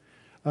incident.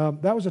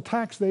 That was a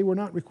tax they were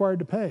not required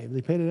to pay.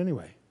 They paid it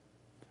anyway.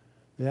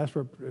 They asked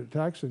for a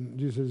tax, and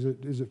Jesus says,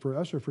 is it for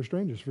us or for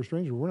strangers? For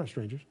strangers, we're not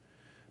strangers.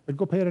 But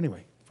go pay it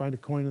anyway. Find a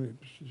coin.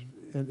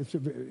 And it's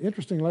an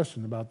interesting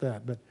lesson about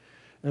that.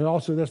 And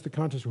also that's the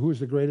contest of who is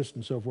the greatest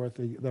and so forth.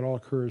 That all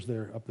occurs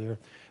there, up there.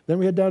 Then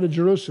we head down to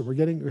Jerusalem.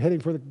 We're heading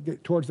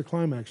towards the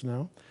climax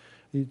now.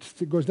 He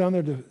goes down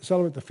there to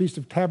celebrate the Feast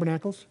of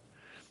Tabernacles,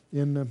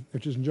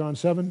 which is in John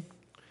 7.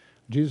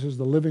 Jesus is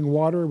the living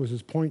water was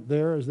his point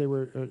there as they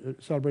were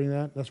celebrating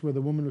that. That's where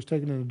the woman was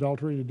taken in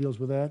adultery. He deals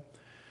with that.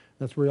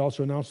 That's where he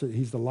also announced that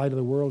he's the light of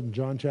the world in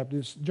John 7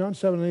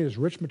 and 8 is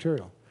rich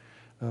material.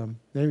 Then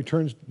he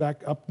turns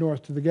back up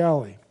north to the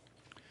Galilee.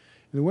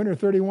 In the winter of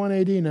 31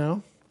 AD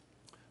now,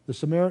 the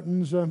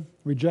Samaritans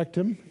reject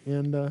him,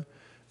 and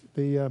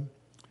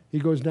he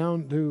goes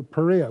down to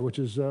Perea, which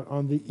is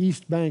on the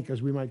east bank,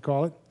 as we might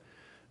call it.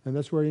 And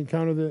that's where he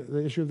encountered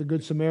the issue of the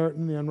Good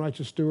Samaritan, the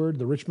unrighteous steward,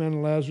 the rich man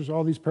and Lazarus,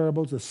 all these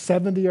parables. The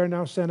 70 are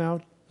now sent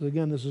out.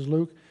 Again, this is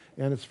Luke,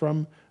 and it's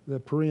from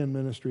the Perean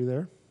ministry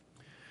there.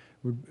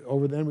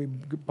 Over then, we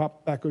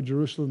pop back to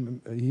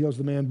Jerusalem. He heals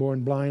the man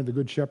born blind, the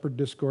Good Shepherd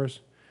discourse,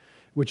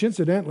 which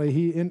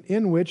incidentally,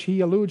 in which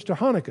he alludes to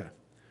Hanukkah,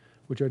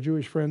 which our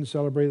Jewish friends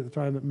celebrate at the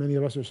time that many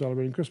of us are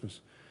celebrating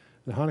Christmas.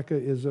 The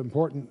Hanukkah is an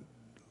important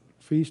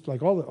feast.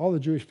 Like all the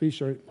Jewish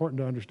feasts are important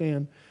to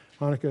understand.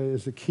 Hanukkah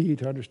is the key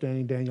to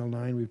understanding Daniel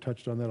 9. We've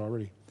touched on that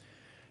already.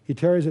 He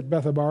tarries at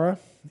Bethabara,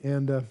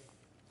 and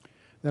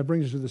that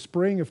brings us to the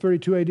spring of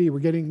 32 AD. We're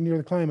getting near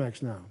the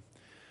climax now.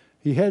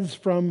 He heads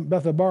from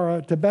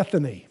Bethabara to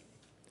Bethany,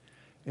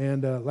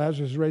 and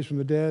Lazarus is raised from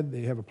the dead.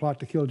 They have a plot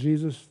to kill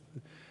Jesus.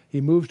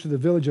 He moves to the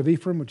village of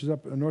Ephraim, which is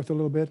up north a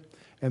little bit,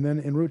 and then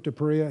en route to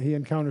Perea, he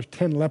encounters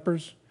 10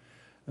 lepers.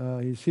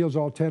 He heals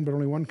all 10, but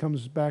only one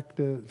comes back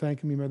to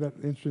thank him. You remember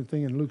that interesting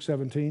thing in Luke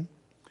 17?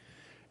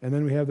 And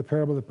then we have the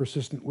parable of the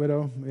persistent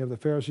widow. We have the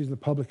Pharisees and the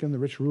publican, the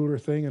rich ruler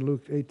thing in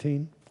Luke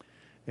 18.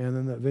 And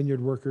then the vineyard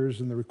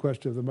workers and the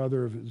request of the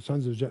mother of the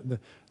sons of...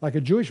 Like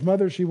a Jewish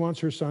mother, she wants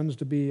her sons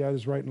to be at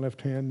his right and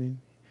left hand.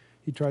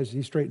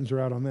 He straightens her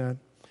out on that.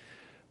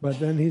 But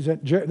then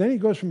then he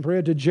goes from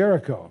Perea to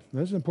Jericho.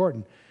 This is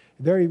important.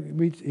 There he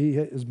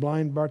is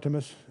blind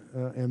Bartimaeus,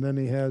 and then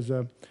he has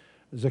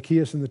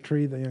Zacchaeus in the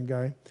tree, the young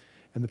guy,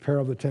 and the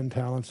parable of the 10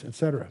 talents,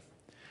 etc.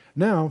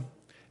 Now,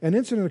 an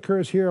incident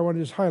occurs here I want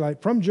to just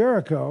highlight. From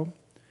Jericho,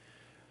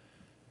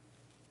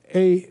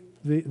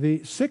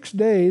 the 6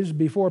 days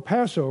before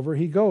Passover,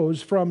 he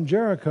goes from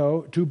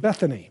Jericho to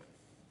Bethany.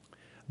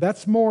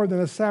 That's more than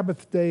a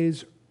Sabbath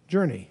day's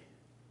journey.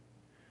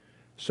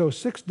 So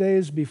 6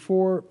 days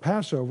before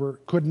Passover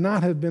could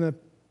not have been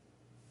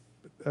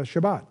a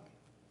Shabbat,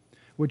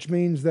 which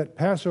means that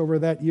Passover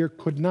that year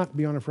could not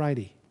be on a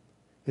Friday.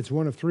 It's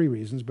one of 3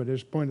 reasons, but I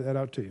just pointed that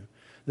out to you.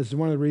 This is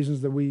one of the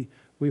reasons that we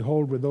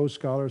hold with those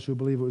scholars who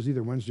believe it was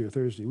either Wednesday or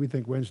Thursday. We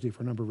think Wednesday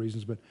for a number of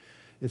reasons, but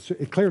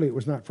clearly it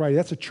was not Friday.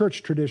 That's a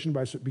church tradition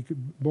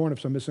born of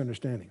some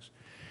misunderstandings.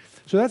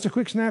 So that's a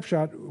quick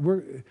snapshot.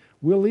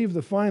 We'll leave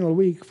the final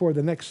week for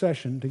the next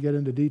session to get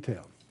into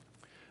detail.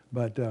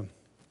 But the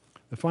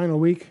final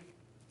week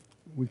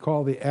we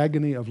call the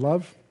agony of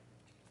love.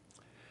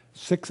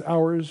 6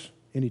 hours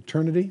in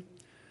eternity.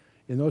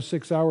 In those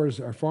 6 hours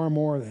are far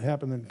more that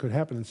happen than could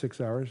happen in 6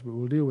 hours, but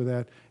we'll deal with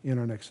that in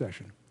our next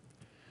session.